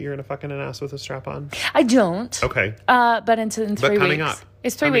the guy that you're gonna fucking an ass with a strap on? I don't. Okay. But in 3 weeks. Coming up.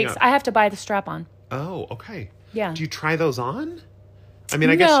 It's 3 weeks. I have to buy the strap on. Oh, okay. Yeah. Do you try those on? I mean,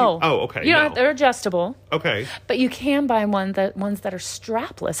 I guess you... Oh, okay. You don't. They're adjustable. Okay. But you can buy ones that are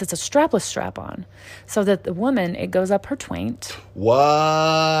strapless. It's a strapless strap-on. So that the woman, it goes up her twaint.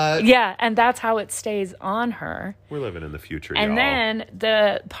 What? Yeah, and that's how it stays on her. We're living in the future, and y'all. then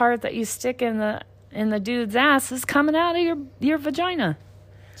the part that you stick in the dude's ass is coming out of your vagina.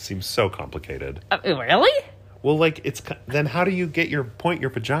 Seems so complicated. Really? Well, then how do you get your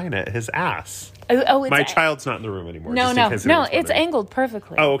vagina at his ass? Oh, my child's not in the room anymore. No, it's angled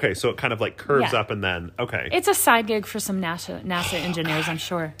perfectly. Oh, okay, so it kind of curves up and then, okay. It's a side gig for some NASA engineers, I'm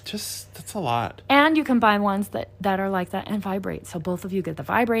sure. That's a lot. And you can buy ones that are like that and vibrate. So both of you get the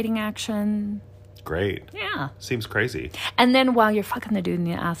vibrating action. Great. Yeah. Seems crazy. And then while you're fucking the dude in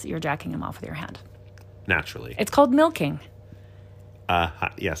the ass, you're jacking him off with your hand. Naturally. It's called milking.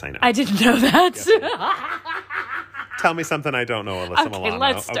 Yes, I know. I didn't know that. Yes, tell me something I don't know, Alyssa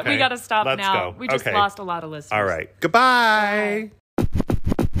Milano. We got to stop Let's now. go. We just lost a lot of listeners. All right. Goodbye. Bye.